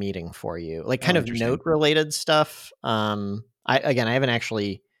summarize the meeting for you, like kind of note related stuff. I haven't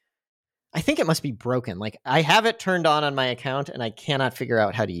actually. I think it must be broken. Like I have it turned on my account, and I cannot figure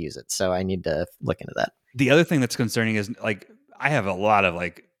out how to use it. So I need to look into that. The other thing that's concerning is like I have a lot of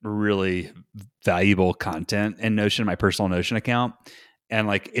like really valuable content in Notion, my personal Notion account, and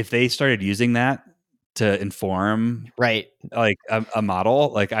like if they started using that to inform like a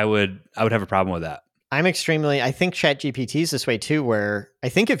model, like I would have a problem with that. I think ChatGPT is this way too, where I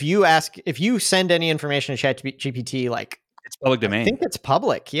think if you send any information to ChatGPT, like it's public domain. I think it's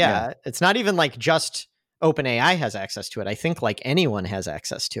public. Yeah. It's not even like just OpenAI has access to it. I think like anyone has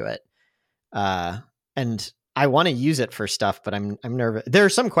access to it. And I want to use it for stuff, but I'm nervous. There are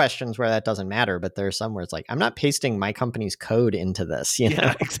some questions where that doesn't matter, but there are some where it's like, I'm not pasting my company's code into this. You know?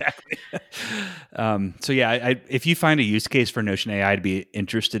 Yeah, exactly. If you find a use case for Notion AI, I'd be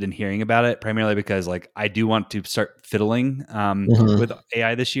interested in hearing about it, primarily because like I do want to start fiddling with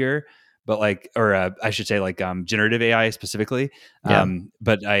AI this year, but I should say generative AI specifically.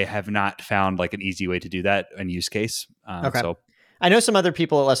 But I have not found like an easy way to do that and use case. So I know some other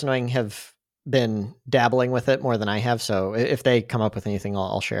people at Less Annoying have been dabbling with it more than I have. So if they come up with anything,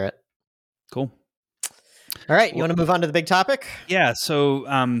 I'll share it. Cool. All right. You want to move on to the big topic? Yeah. So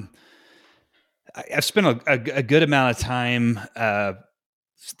I've spent a good amount of time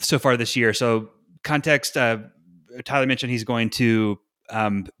so far this year. So context, Tyler mentioned he's going to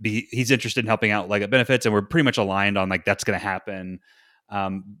he's interested in helping out Leg Up Benefits, and we're pretty much aligned on like that's going to happen.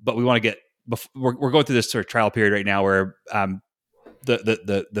 But we want to we're going through this sort of trial period right now where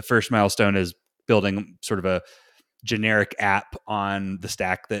the first milestone is building sort of a generic app on the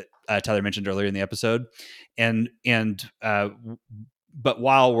stack that Tyler mentioned earlier in the episode, but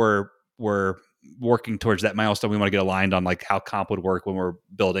while we're working towards that milestone, we want to get aligned on like how comp would work when we're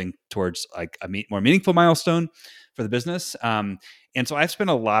building towards like a more meaningful milestone for the business. And so I've spent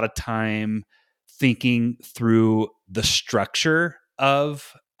a lot of time thinking through the structure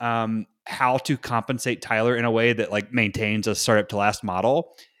of how to compensate Tyler in a way that like maintains a startup to last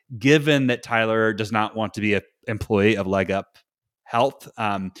model, given that Tyler does not want to be an employee of Leg Up Health,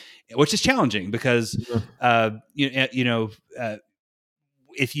 which is challenging because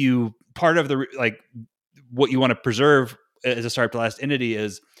if you part of the like what you want to preserve as a startup to last entity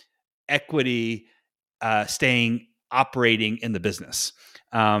is equity staying operating in the business,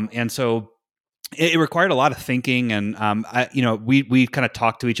 and so it required a lot of thinking, and we kind of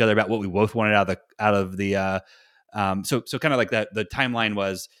talked to each other about what we both wanted out of the So kind of like that. The timeline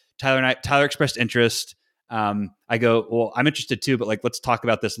was Tyler expressed interest. I go, well, I'm interested too, but like, let's talk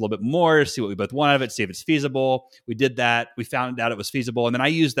about this a little bit more, see what we both want out of it, see if it's feasible. We did that. We found out it was feasible. And then I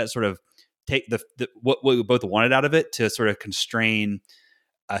used that sort of take what we both wanted out of it to sort of constrain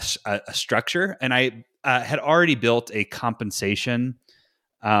a structure. And I had already built a compensation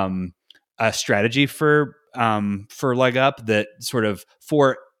a strategy for Leg Up that sort of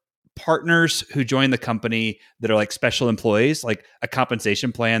for partners who join the company that are like special employees, like a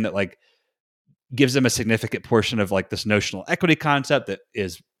compensation plan that like gives them a significant portion of like this notional equity concept that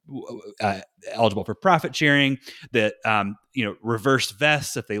is eligible for profit sharing, that reverse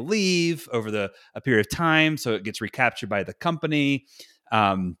vests if they leave over a period of time, so it gets recaptured by the company,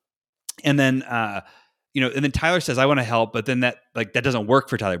 and then Tyler says, I want to help, but then that doesn't work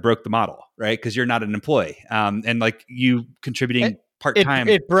for Tyler. Broke the model, right? Because you're not an employee, and like you contributing part time.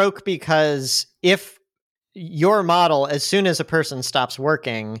 It broke because if your model, as soon as a person stops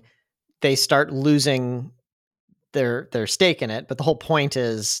working, they start losing their stake in it. But the whole point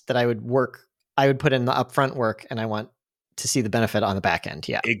is that I would put in the upfront work, and I want to see the benefit on the back end.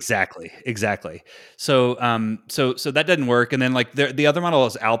 Yeah, exactly. So that doesn't work. And then like the other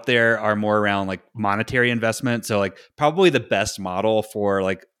models out there are more around like monetary investment. So like probably the best model for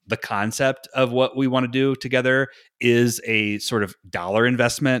like the concept of what we want to do together is a sort of dollar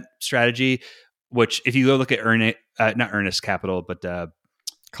investment strategy, which if you go look at not Earnest Capital, but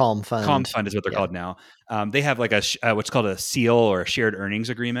Calm Fund. Calm Fund is what they're called now. They have like what's called a SEAL, or a shared earnings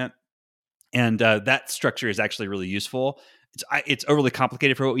agreement. And that structure is actually really useful. It's overly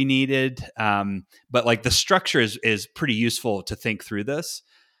complicated for what we needed, but like the structure is pretty useful to think through this.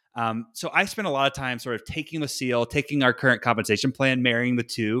 So I spent a lot of time sort of taking the SEAL, taking our current compensation plan, marrying the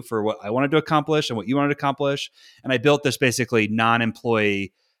two for what I wanted to accomplish and what you wanted to accomplish. And I built this basically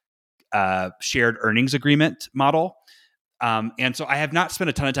non-employee shared earnings agreement model. And so I have not spent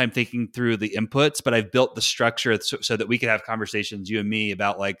a ton of time thinking through the inputs, but I've built the structure so that we could have conversations, you and me,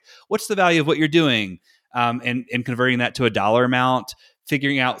 about like, what's the value of what you're doing, and converting that to a dollar amount,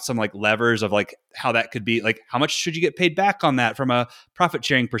 figuring out some like levers of like how that could be, like how much should you get paid back on that from a profit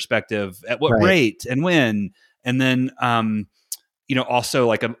sharing perspective, at what rate and when, and then also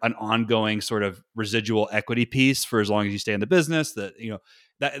like an ongoing sort of residual equity piece for as long as you stay in the business, that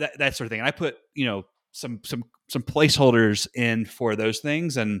that sort of thing. And I put some placeholders in for those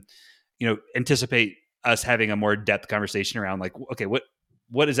things, and anticipate us having a more depth conversation around like, okay,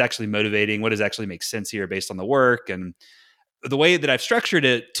 what is actually motivating, what does actually make sense here based on the work. And the way that I've structured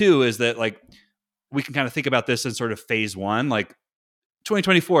it too is that like we can kind of think about this in sort of phase one, like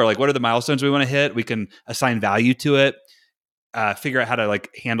 2024, like what are the milestones we want to hit, we can assign value to it, figure out how to like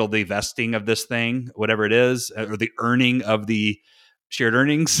handle the vesting of this thing, whatever it is, or the earning of the shared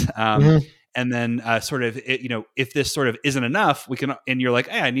earnings. And then sort of, if this sort of isn't enough, we can, and you're like,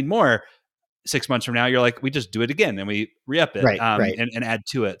 hey, I need more. 6 months from now, you're like, we just do it again and we re-up it, and add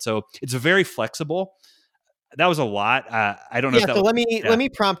to it. So it's very flexible. That was a lot. I don't know. So let me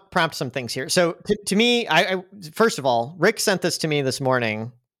prompt some things here. So to me, I first of all, Rick sent this to me this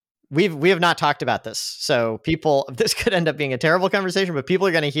morning. We have not talked about this. So this could end up being a terrible conversation, but people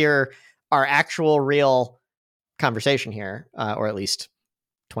are going to hear our actual real conversation here, or at least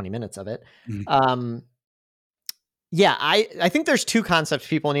 20 minutes of it. Mm-hmm. I think there's two concepts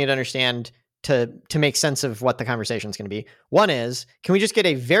people need to understand to make sense of what the conversation is going to be. One is, can we just get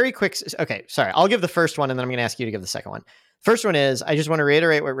a very quick, okay, sorry, I'll give the first one and then I'm going to ask you to give the second one. First one is, I just want to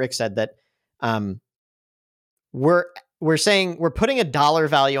reiterate what Rick said, that we're saying we're putting a dollar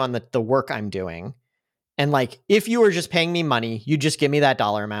value on the work I'm doing. And like, if you were just paying me money, you just give me that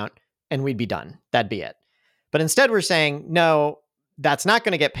dollar amount and we'd be done. That'd be it. But instead we're saying, no, that's not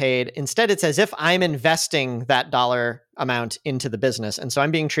going to get paid. Instead, it's as if I'm investing that dollar amount into the business. And so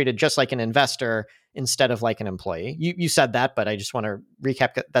I'm being treated just like an investor instead of like an employee. You said that, but I just want to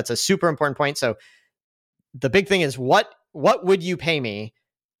recap. That's a super important point. So the big thing is, what would you pay me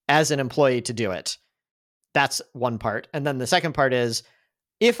as an employee to do it? That's one part. And then the second part is,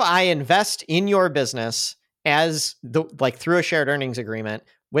 if I invest in your business through a shared earnings agreement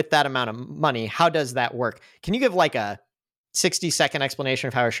with that amount of money, how does that work? Can you give like a 60-second explanation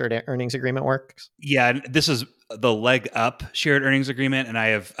of how a shared earnings agreement works? Yeah, this is the Leg Up shared earnings agreement, and I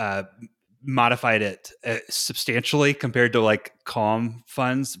have modified it substantially compared to like Calm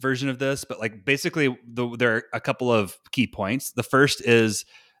Fund's version of this. But like basically, there are a couple of key points. The first is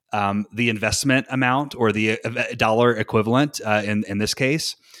the investment amount, or the dollar equivalent in this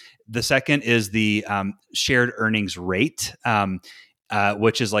case. The second is the shared earnings rate,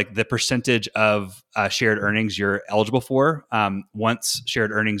 which is like the percentage of shared earnings you're eligible for once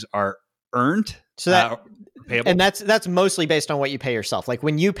shared earnings are earned. So payable. And that's mostly based on what you pay yourself. Like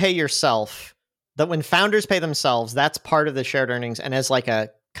when you pay yourself, that when founders pay themselves, that's part of the shared earnings. And as like a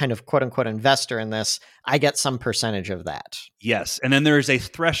kind of quote unquote investor in this, I get some percentage of that. Yes, and then there's a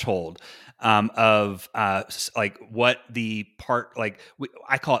threshold of like what the part like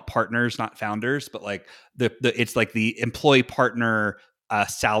I call it partners, not founders, but like the it's like the employee partner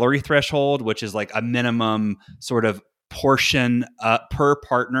salary threshold, which is like a minimum sort of portion per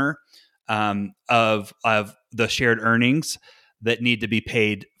partner of the shared earnings that need to be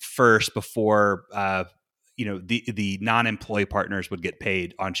paid first before the non-employee partners would get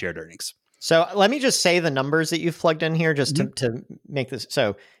paid on shared earnings. So let me just say the numbers that you've plugged in here just to make this.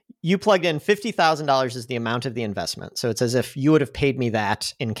 So you plugged in $50,000 is the amount of the investment. So it's as if you would have paid me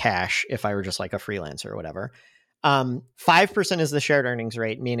that in cash if I were just like a freelancer or whatever. 5% is the shared earnings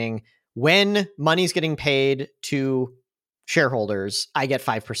rate, meaning when money's getting paid to shareholders, I get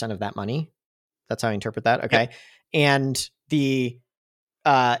 5% of that money. That's how I interpret that. Okay. Yep. And the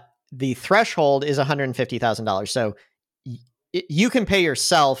threshold is $150,000. So you can pay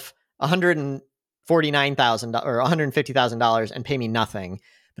yourself $149,000 or $150,000 and pay me nothing.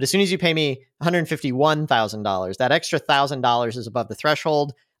 But as soon as you pay me $151,000, that extra $1,000 is above the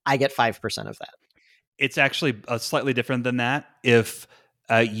threshold. I get 5% of that. It's actually slightly different than that. If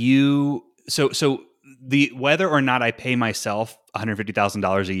so the whether or not I pay myself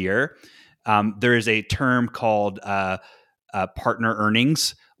 $150,000 a year, there is a term called partner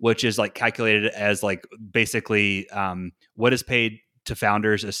earnings, which is like calculated as like basically what is paid to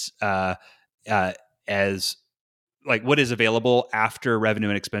founders as like what is available after revenue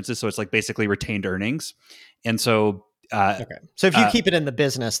and expenses. So it's like basically retained earnings. And so okay. So if you keep it in the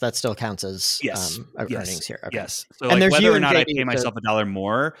business, that still counts as earnings here. Okay. Yes. So and like whether or not I pay myself $1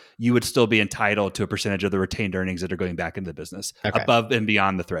 more, you would still be entitled to a percentage of the retained earnings that are going back into the business above and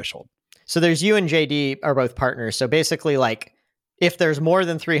beyond the threshold. So there's you and JD are both partners. So basically like if there's more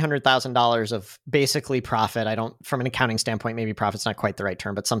than $300,000 of basically profit, I don't, from an accounting standpoint, maybe profit's not quite the right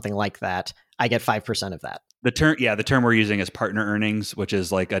term, but something like that, I get 5% of that. The term we're using is partner earnings, which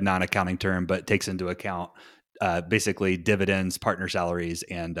is like a non-accounting term, but takes into account basically dividends, partner salaries,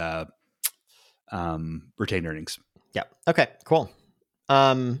 and retained earnings. Yeah. Okay, cool.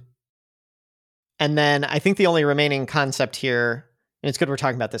 And then I think the only remaining concept here, and it's good we're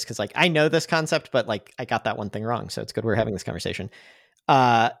talking about this because like I know this concept, but like I got that one thing wrong. So it's good we're having this conversation.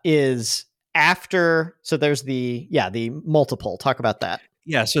 Is after, so there's the multiple. Talk about that.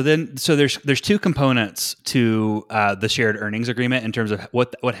 Yeah. So there's two components to the shared earnings agreement in terms of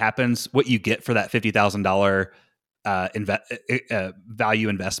what happens, what you get for that $50,000 value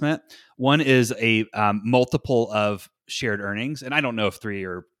investment. One is a multiple of shared earnings, and I don't know if 3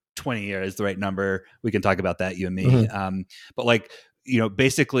 or 20 is the right number. We can talk about that, you and me. Mm-hmm. But like,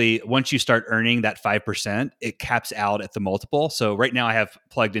 basically once you start earning that 5%, it caps out at the multiple. So right now I have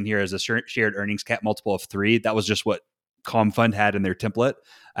plugged in here as a shared earnings cap multiple of 3. That was just what Calm Fund had in their template.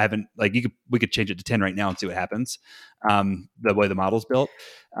 I haven't we could change it to 10 right now and see what happens. The way the model's built.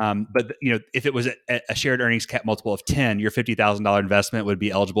 But if it was a shared earnings cap multiple of 10, your $50,000 investment would be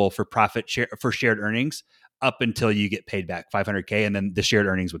eligible for profit share for shared earnings up until you get paid back $500K, and then the shared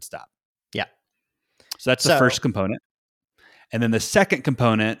earnings would stop. Yeah. So that's the first component. And then the second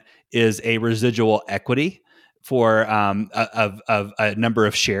component is a residual equity for of a number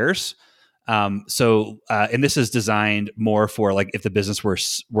of shares. And this is designed more for like if the business were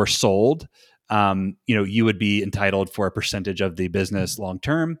sold, you would be entitled for a percentage of the business long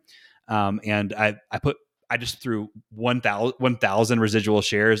term. And I just threw 1,000 residual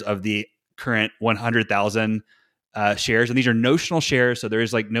shares of the current 100,000 shares, and these are notional shares, so there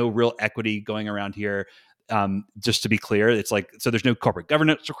is like no real equity going around here. Just to be clear, it's like, so there's no corporate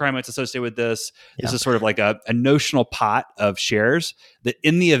governance requirements associated with this. Yeah. This is sort of like a notional pot of shares that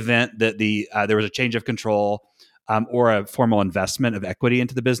in the event that there was a change of control or a formal investment of equity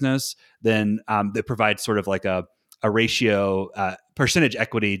into the business, then that provides sort of like a ratio percentage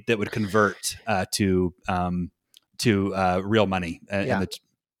equity that would convert to real money.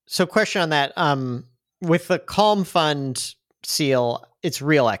 So question on that, with the Calm Fund seal, it's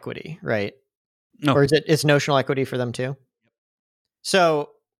real equity, right? No. Or it's notional equity for them too? So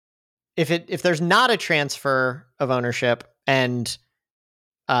if there's not a transfer of ownership and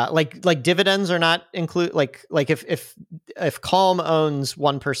like dividends are not include like if Calm owns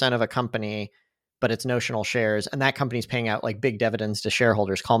 1% of a company, but it's notional shares and that company's paying out like big dividends to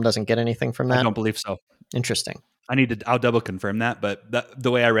shareholders, Calm doesn't get anything from that? I don't believe so. Interesting. I'll double confirm that, but the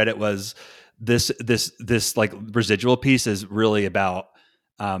way I read it was this like residual piece is really about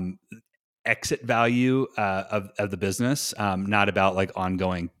exit value of the business, not about like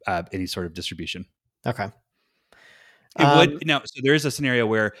ongoing any sort of distribution. Okay. It would now. So there is a scenario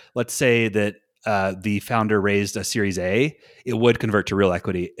where, let's say that the founder raised a Series A, it would convert to real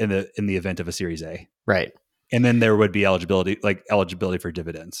equity in the event of a Series A, right. and then there would be eligibility for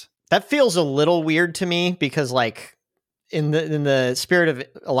dividends. That feels a little weird to me because, like, in the spirit of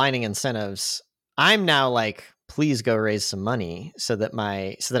aligning incentives, I'm now like, please go raise some money so that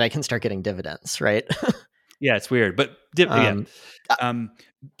I can start getting dividends, right? Yeah, it's weird, but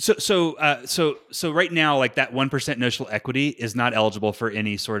so right now, like that 1% notional equity is not eligible for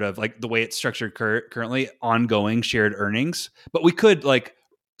any sort of, like, the way it's structured currently, ongoing shared earnings. But we could like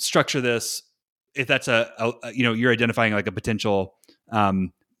structure this if that's you're identifying like a potential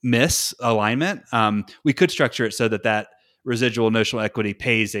misalignment. We could structure it so that residual notional equity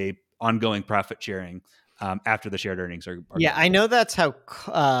pays a ongoing profit sharing after the shared earnings are yeah, gone. I know that's how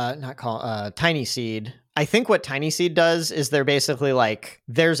Tiny Seed. I think what Tiny Seed does is they're basically like,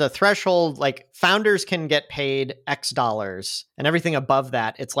 there's a threshold, like founders can get paid X dollars, and everything above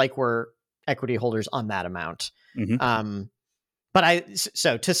that, it's like we're equity holders on that amount. Mm-hmm.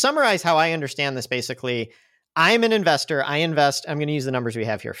 So to summarize how I understand this, basically, I'm an investor. I'm going to use the numbers we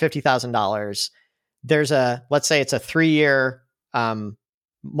have here, $50,000. Let's say it's a 3-year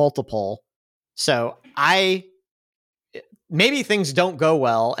multiple. So maybe things don't go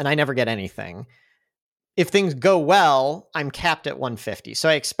well and I never get anything. If things go well, I'm capped at 150. So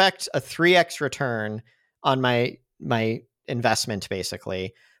I expect a 3x return on my investment,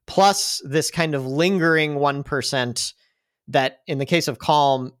 basically, plus this kind of lingering 1% that in the case of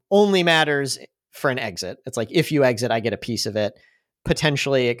Calm only matters for an exit. It's like, if you exit, I get a piece of it.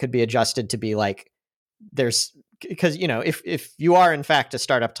 Potentially it could be adjusted to be like, because if you are in fact a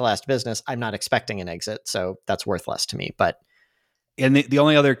startup to last business, I'm not expecting an exit, so that's worth less to me. But and the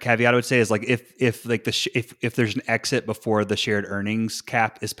only other caveat I would say is, like, if there's an exit before the shared earnings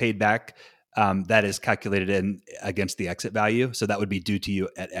cap is paid back, that is calculated in against the exit value, so that would be due to you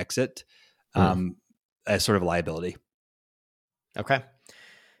at exit as sort of a liability. Okay.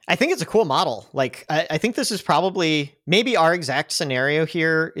 I think it's a cool model. Like, I think this is probably, maybe our exact scenario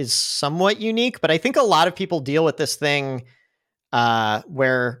here is somewhat unique, but I think a lot of people deal with this thing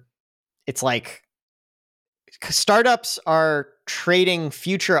where it's like startups are trading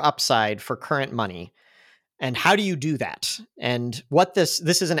future upside for current money. And how do you do that? And what this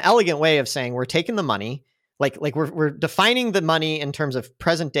is an elegant way of saying, we're taking the money, like we're defining the money in terms of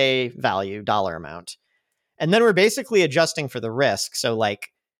present day value, dollar amount. And then we're basically adjusting for the risk. So, like,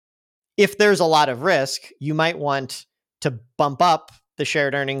 if there's a lot of risk, you might want to bump up the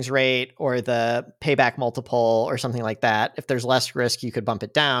shared earnings rate or the payback multiple or something like that. If there's less risk, you could bump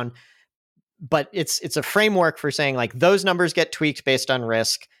it down. But it's a framework for saying, like, those numbers get tweaked based on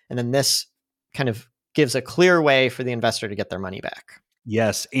risk. And then this kind of gives a clear way for the investor to get their money back.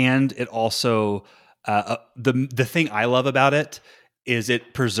 Yes. And it also, the thing I love about it is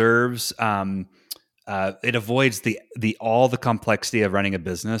it preserves, it avoids all the complexity of running a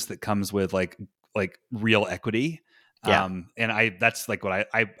business that comes with like real equity. Yeah. And that's like what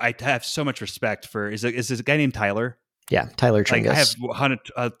I have so much respect for. Is this a guy named Tyler? Yeah, Tyler Tringas. Like,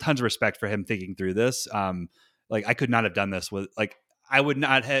 I have tons of respect for him thinking through this. Like, I could not have done this with, like, I would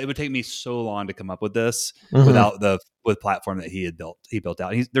not have, it would take me so long to come up with this without with platform that he built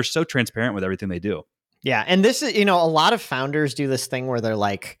out. They're so transparent with everything they do. Yeah. And this is, a lot of founders do this thing where they're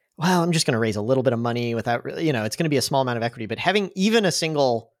like, well, I'm just going to raise a little bit of money without really, it's going to be a small amount of equity, but having even a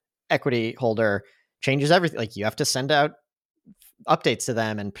single equity holder changes everything. Like, you have to send out updates to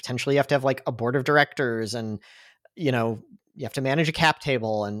them, and potentially you have to have like a board of directors, and, you have to manage a cap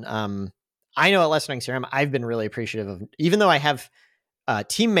table. And I know at Less Annoying CRM, I've been really appreciative of, even though I have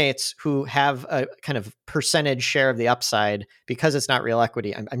teammates who have a kind of percentage share of the upside, because it's not real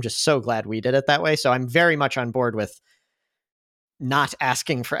equity. I'm just so glad we did it that way. So I'm very much on board with not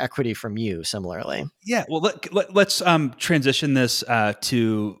asking for equity from you similarly. Yeah. Well, let's transition this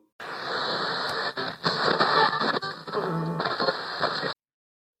to.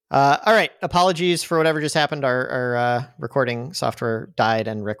 All right. Apologies for whatever just happened. Our recording software died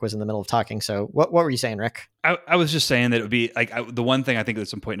and Rick was in the middle of talking. So what were you saying, Rick? I was just saying that it would be like, the one thing I think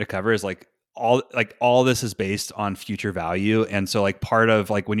that's important to cover is all this is based on future value. And so, like, part of,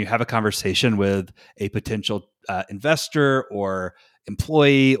 like, when you have a conversation with a potential investor or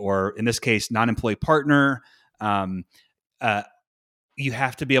employee, or in this case, non-employee partner, you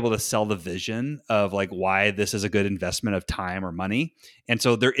have to be able to sell the vision of, like, why this is a good investment of time or money. And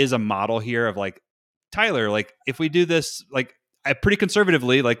so there is a model here of, like, Tyler, like, if we do this, like, pretty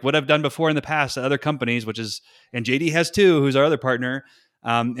conservatively, like what I've done before in the past at other companies, and JD has too, who's our other partner.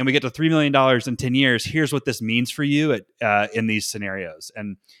 and we get to $3 million in 10 years. Here's what this means for you in these scenarios.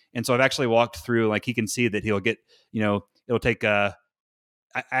 And so I've actually walked through, like, he can see that he'll get, it'll take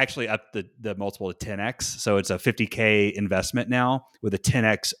I actually upped the multiple to 10x. So it's a 50K investment now with a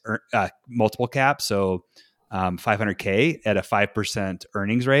 10x multiple cap. So 500K at a 5%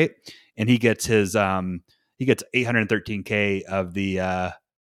 earnings rate. And he gets his, he gets 813K of the,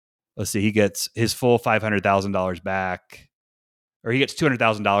 he gets his full $500,000 back, or he gets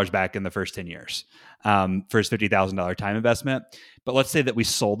 $200,000 back in the first 10 years for his $50,000 time investment. But let's say that we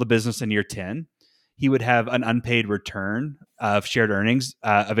sold the business in year 10. He would have an unpaid return of shared earnings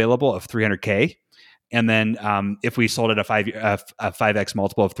available of 300K. And then if we sold it a 5x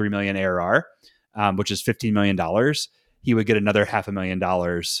multiple of 3 million ARR, which is $15 million, he would get another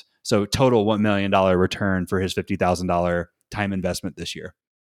 $500,000. So total $1 million return for his $50,000 time investment this year.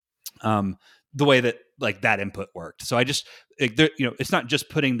 The way that like that input worked. So I just, it's not just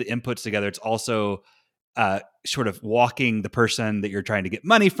putting the inputs together. It's also sort of walking the person that you're trying to get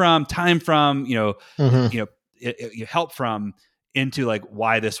money from, time from, help from, into like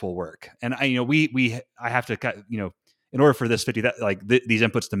why this will work. And I have to, in order for this 50, these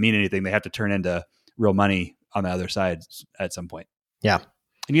inputs to mean anything, they have to turn into real money on the other side at some point. Yeah.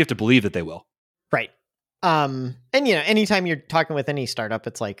 And you have to believe that they will. Right. And anytime you're talking with any startup,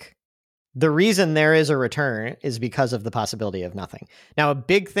 it's like, the reason there is a return is because of the possibility of nothing. Now, a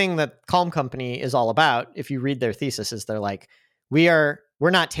big thing that Calm Company is all about, if you read their thesis, is they're like, we're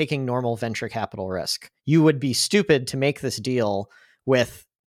not taking normal venture capital risk. You would be stupid to make this deal with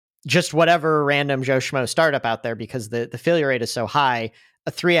just whatever random Joe Schmo startup out there, because the failure rate is so high.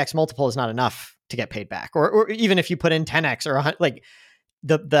 A 3x multiple is not enough to get paid back. Or even if you put in 10x or like,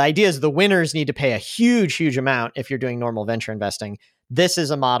 the idea is the winners need to pay a huge amount if you're doing normal venture investing. This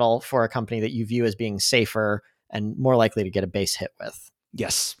is a model for a company that you view as being safer and more likely to get a base hit with.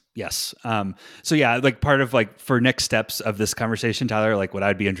 Yes. So yeah, like part of like for next steps of this conversation, Tyler, like what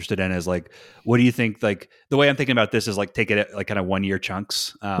I'd be interested in is like, what do you think? Like the way I'm thinking about this is like take it at like kind of 1 year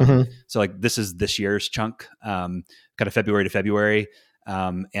chunks. So like this is this year's chunk, kind of February to February.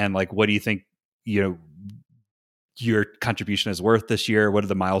 And like, what do you think, your contribution is worth this year? What are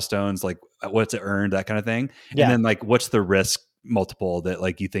the milestones? Like what's it earned, that kind of thing. Yeah. And then like, what's the risk multiple that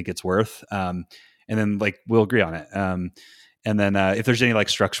like you think it's worth? And then like, we'll agree on it. And then if there's any like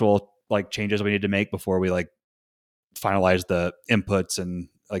structural like changes we need to make before we like finalize the inputs and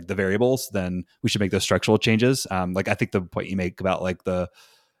like the variables, then we should make those structural changes. Like I think the point you make about like the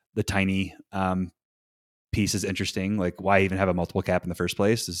tiny piece is interesting. Like why even have a multiple cap in the first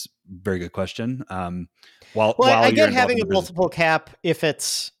place is a very good question. While I get having a multiple cap if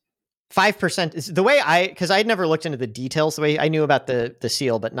it's 5% is the way because I'd never looked into the details the way I knew about the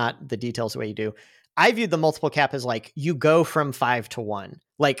seal, but not the details the way you do. I viewed the multiple cap as like you go from 5 to 1.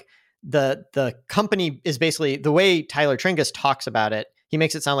 Like the company is basically the way Tyler Tringas talks about it. He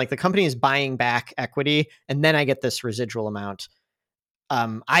makes it sound like the company is buying back equity and then I get this residual amount.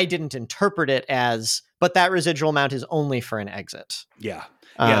 I didn't interpret it as, but that residual amount is only for an exit. Yeah.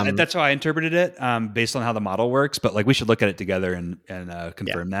 That's how I interpreted it, based on how the model works. But like, we should look at it together and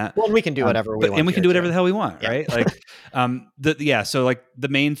confirm that. Well, we can do whatever we want, and we can do whatever the hell we want, right? Like, So like the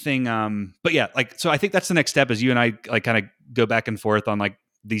main thing, so I think that's the next step is you and I like kind of go back and forth on like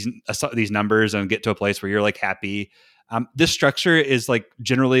these numbers and get to a place where you're like happy. This structure is like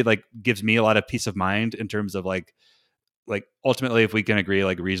generally like gives me a lot of peace of mind in terms of like ultimately if we can agree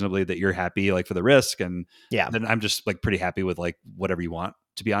like reasonably that you're happy like for the risk, and then I'm just like pretty happy with like whatever you want,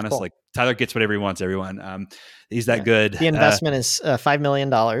 to be honest. Cool. Like Tyler gets whatever he wants, everyone. He's that good. The investment is $5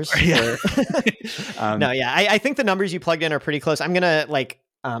 million. I think the numbers you plugged in are pretty close. I'm gonna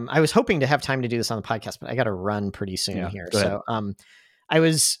I was hoping to have time to do this on the podcast, but I got to run pretty soon here. So I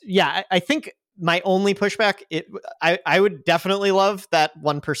think my only pushback, I would definitely love that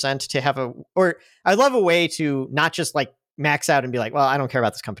 1% to have I'd love a way to not just like max out and be like, well, I don't care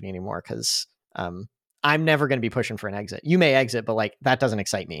about this company anymore because I'm never going to be pushing for an exit. You may exit, but like that doesn't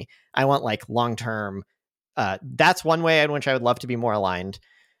excite me. I want like long-term. That's one way in which I would love to be more aligned.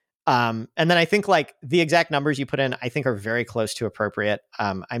 And then I think like the exact numbers you put in, I think are very close to appropriate.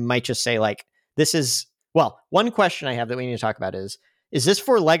 I might just say like, one question I have that we need to talk about is this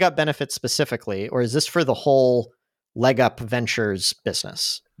for Leg Up Benefits specifically, or is this for the whole Leg Up Ventures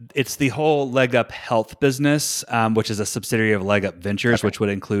business? It's the whole Leg Up Health business, which is a subsidiary of Leg Up Ventures, which would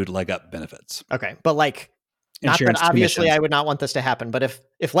include Leg Up Benefits. Okay. But like, not that obviously commissions. I would not want this to happen, but if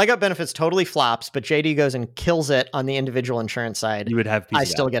Leg Up Benefits totally flops, but JD goes and kills it on the individual insurance side, you would have I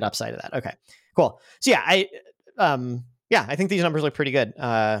still get upside of that. Okay, cool. So I think these numbers look pretty good.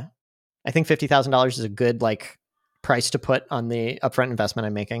 I think $50,000 is a good like price to put on the upfront investment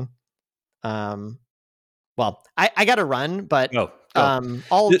I'm making. Well, I got to run, but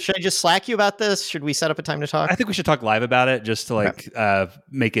should I just Slack you about this? Should we set up a time to talk? I think we should talk live about it just to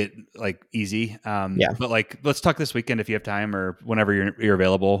make it like easy. But like, let's talk this weekend if you have time or whenever you're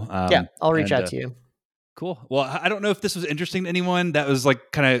available. I'll reach out to you. Cool. Well, I don't know if this was interesting to anyone. That was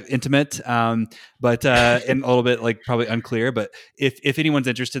like kind of intimate, but and a little bit like probably unclear. But if anyone's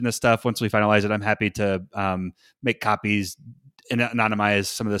interested in this stuff, once we finalize it, I'm happy to make copies and anonymize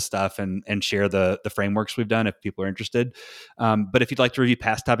some of this stuff and share the frameworks we've done if people are interested. But if you'd like to review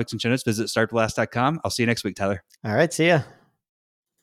past topics and show notes, visit startwithlast.com. I'll see you next week, Tyler. All right. See ya.